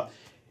things up.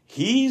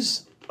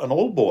 He's an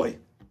old boy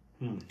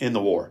in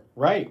the war.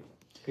 Right.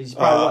 He's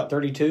probably,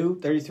 32,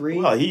 33?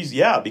 Well,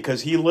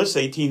 because he enlists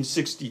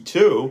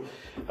 1862,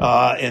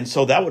 and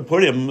so that would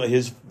put him,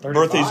 his 35.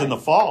 birthday's in the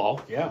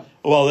fall. Yeah.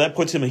 Well, that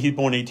puts him, he's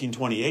born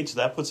 1828, so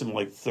that puts him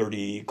like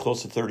 30,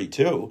 close to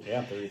 32.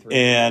 Yeah, 33.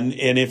 And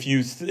if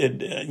you,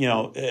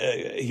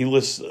 he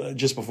enlists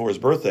just before his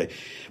birthday.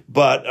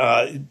 But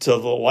to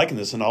liken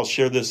this, and I'll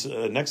share this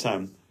next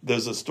time,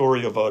 there's a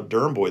story of a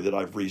Durham boy that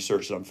I've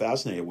researched that I'm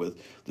fascinated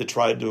with that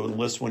tried to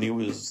enlist when he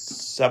was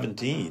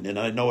 17, and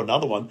I know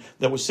another one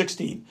that was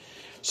 16.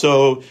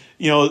 So,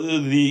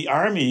 the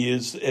Army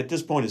is, at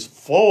this point, is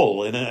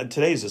full, and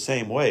today's the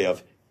same way,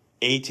 of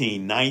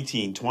 18,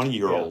 19,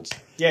 20-year-olds.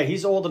 Yeah,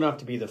 he's old enough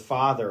to be the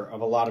father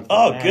of a lot of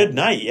men. Good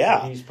night,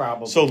 yeah. He's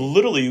probably... So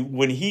literally,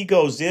 when he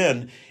goes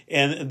in,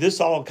 and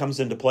this all comes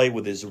into play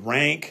with his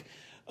rank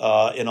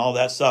and all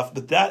that stuff,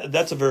 but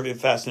that's a very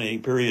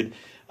fascinating period.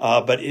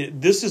 But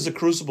this is a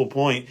crucible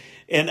point,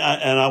 and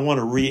I want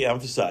to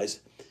re-emphasize.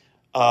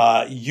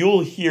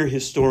 You'll hear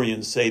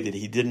historians say that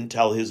he didn't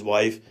tell his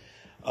wife.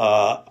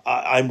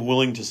 I'm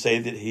willing to say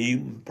that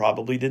he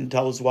probably didn't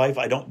tell his wife.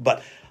 I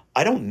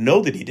don't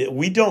know that he did.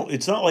 We don't.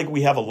 It's not like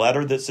we have a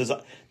letter that says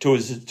to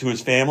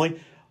his family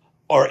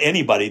or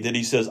anybody that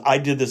he says, I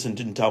did this and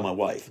didn't tell my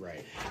wife.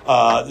 Right.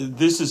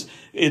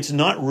 It's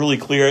not really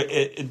clear.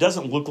 It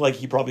doesn't look like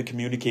he probably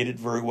communicated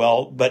very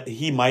well, but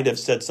he might have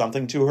said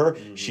something to her.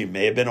 Mm-hmm. She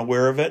may have been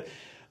aware of it.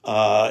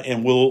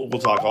 And we'll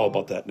talk all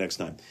about that next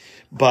time.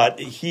 But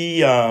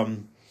he, that's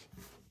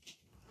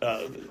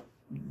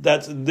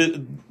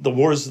the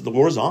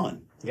war's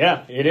on.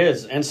 Yeah, it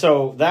is. And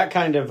so that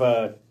kind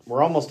of,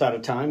 we're almost out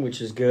of time,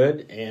 which is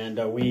good.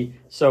 And we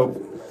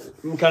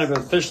kind of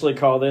officially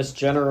call this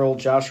General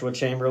Joshua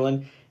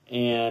Chamberlain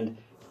and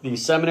the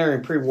seminary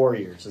and pre-war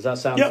years. Does that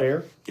sound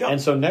fair? Yeah.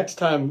 And so next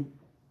time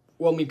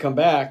when we come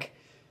back,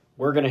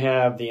 we're going to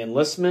have the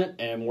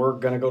enlistment and we're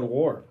going to go to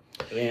war.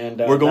 And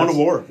we're going to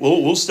war.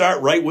 We'll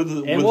start right with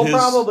we'll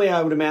probably,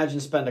 I would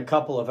imagine, spend a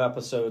couple of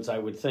episodes. I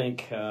would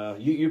think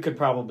you could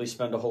probably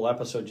spend a whole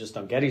episode just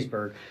on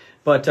Gettysburg,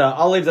 but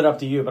I'll leave that up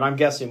to you. But I'm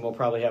guessing we'll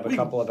probably have a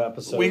couple of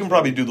episodes. We can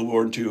probably do the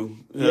war in two,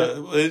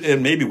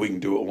 and maybe we can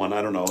do it one.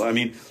 I don't know. I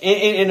mean,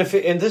 and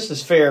this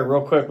is fair.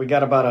 Real quick, we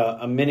got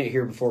about a minute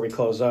here before we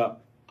close up.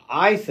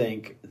 I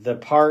think the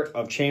part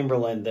of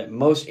Chamberlain that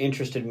most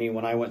interested me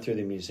when I went through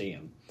the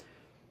museum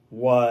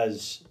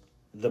was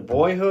the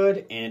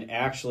boyhood and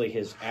actually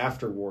his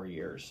after-war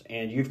years.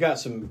 And you've got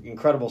some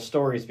incredible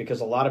stories because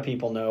a lot of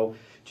people know,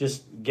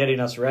 just getting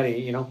us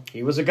ready,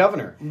 he was a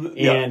governor.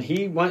 Yeah. And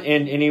he went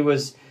and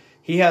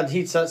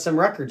he set some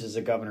records as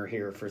a governor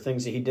here for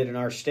things that he did in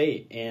our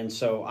state. And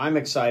so I'm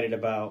excited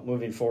about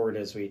moving forward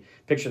as we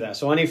picture that.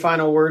 So any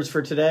final words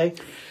for today?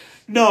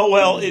 No,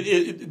 well,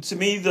 to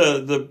me,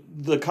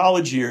 the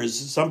college years,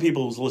 some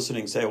people who's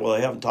listening say, well, I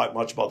haven't talked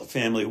much about the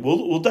family.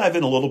 We'll dive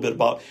in a little bit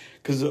about,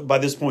 because by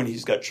this point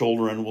he's got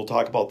children. We'll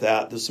talk about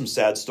that. There's some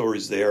sad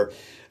stories there.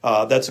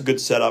 That's a good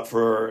setup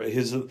for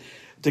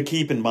to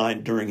keep in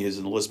mind during his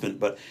enlistment.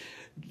 But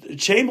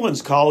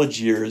Chamberlain's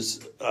college years,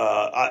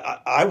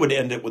 I would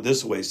end it with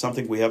this way,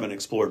 something we haven't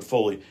explored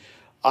fully.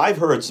 I've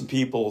heard some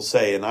people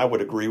say, and I would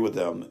agree with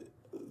them,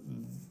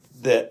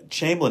 that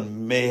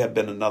Chamberlain may have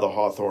been another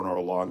Hawthorne or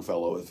a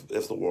Longfellow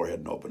if the war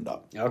hadn't opened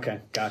up. Okay,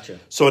 gotcha.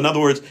 So in other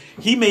words,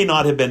 he may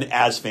not have been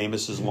as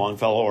famous as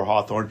Longfellow or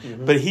Hawthorne,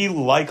 mm-hmm. but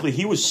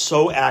he was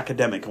so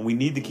academic, and we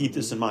need to keep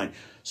this in mind,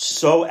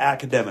 so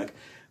academic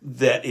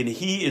and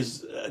he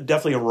is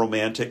definitely a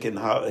romantic in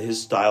how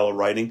his style of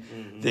writing,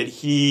 that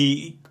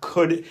he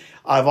could.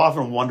 I've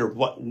often wondered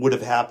what would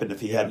have happened if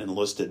he hadn't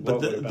enlisted, but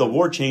the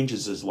war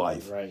changes his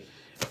life. Right.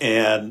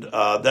 And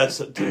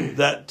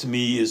that to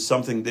me is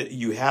something that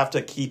you have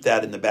to keep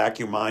that in the back of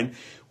your mind,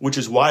 which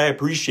is why I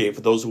appreciate,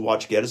 for those who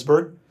watch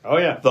Gettysburg,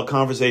 the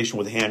conversation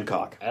with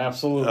Hancock.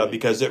 Absolutely.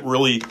 Because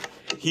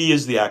he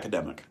is the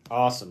academic.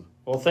 Awesome.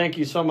 Well, thank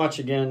you so much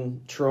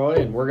again, Troy,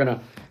 and we're going to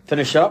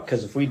finish up,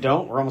 because if we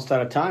don't, we're almost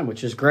out of time,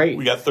 which is great.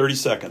 We got 30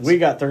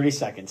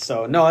 seconds.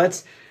 So, no,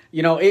 that's,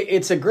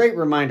 it's a great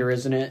reminder,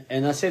 isn't it?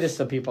 And I say this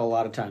to people a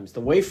lot of times.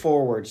 The way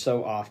forward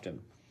so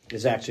often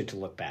is actually to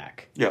look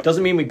back. Yeah.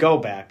 Doesn't mean we go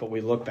back, but we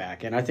look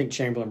back. And I think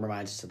Chamberlain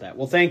reminds us of that.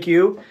 Well, thank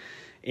you.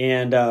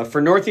 And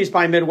for Northeast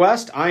by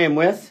Midwest, I am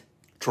with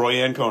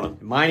Troy Ancona.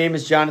 My name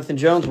is Jonathan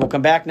Jones. We'll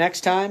come back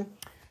next time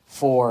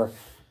for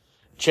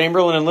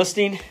Chamberlain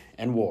Enlisting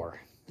and War.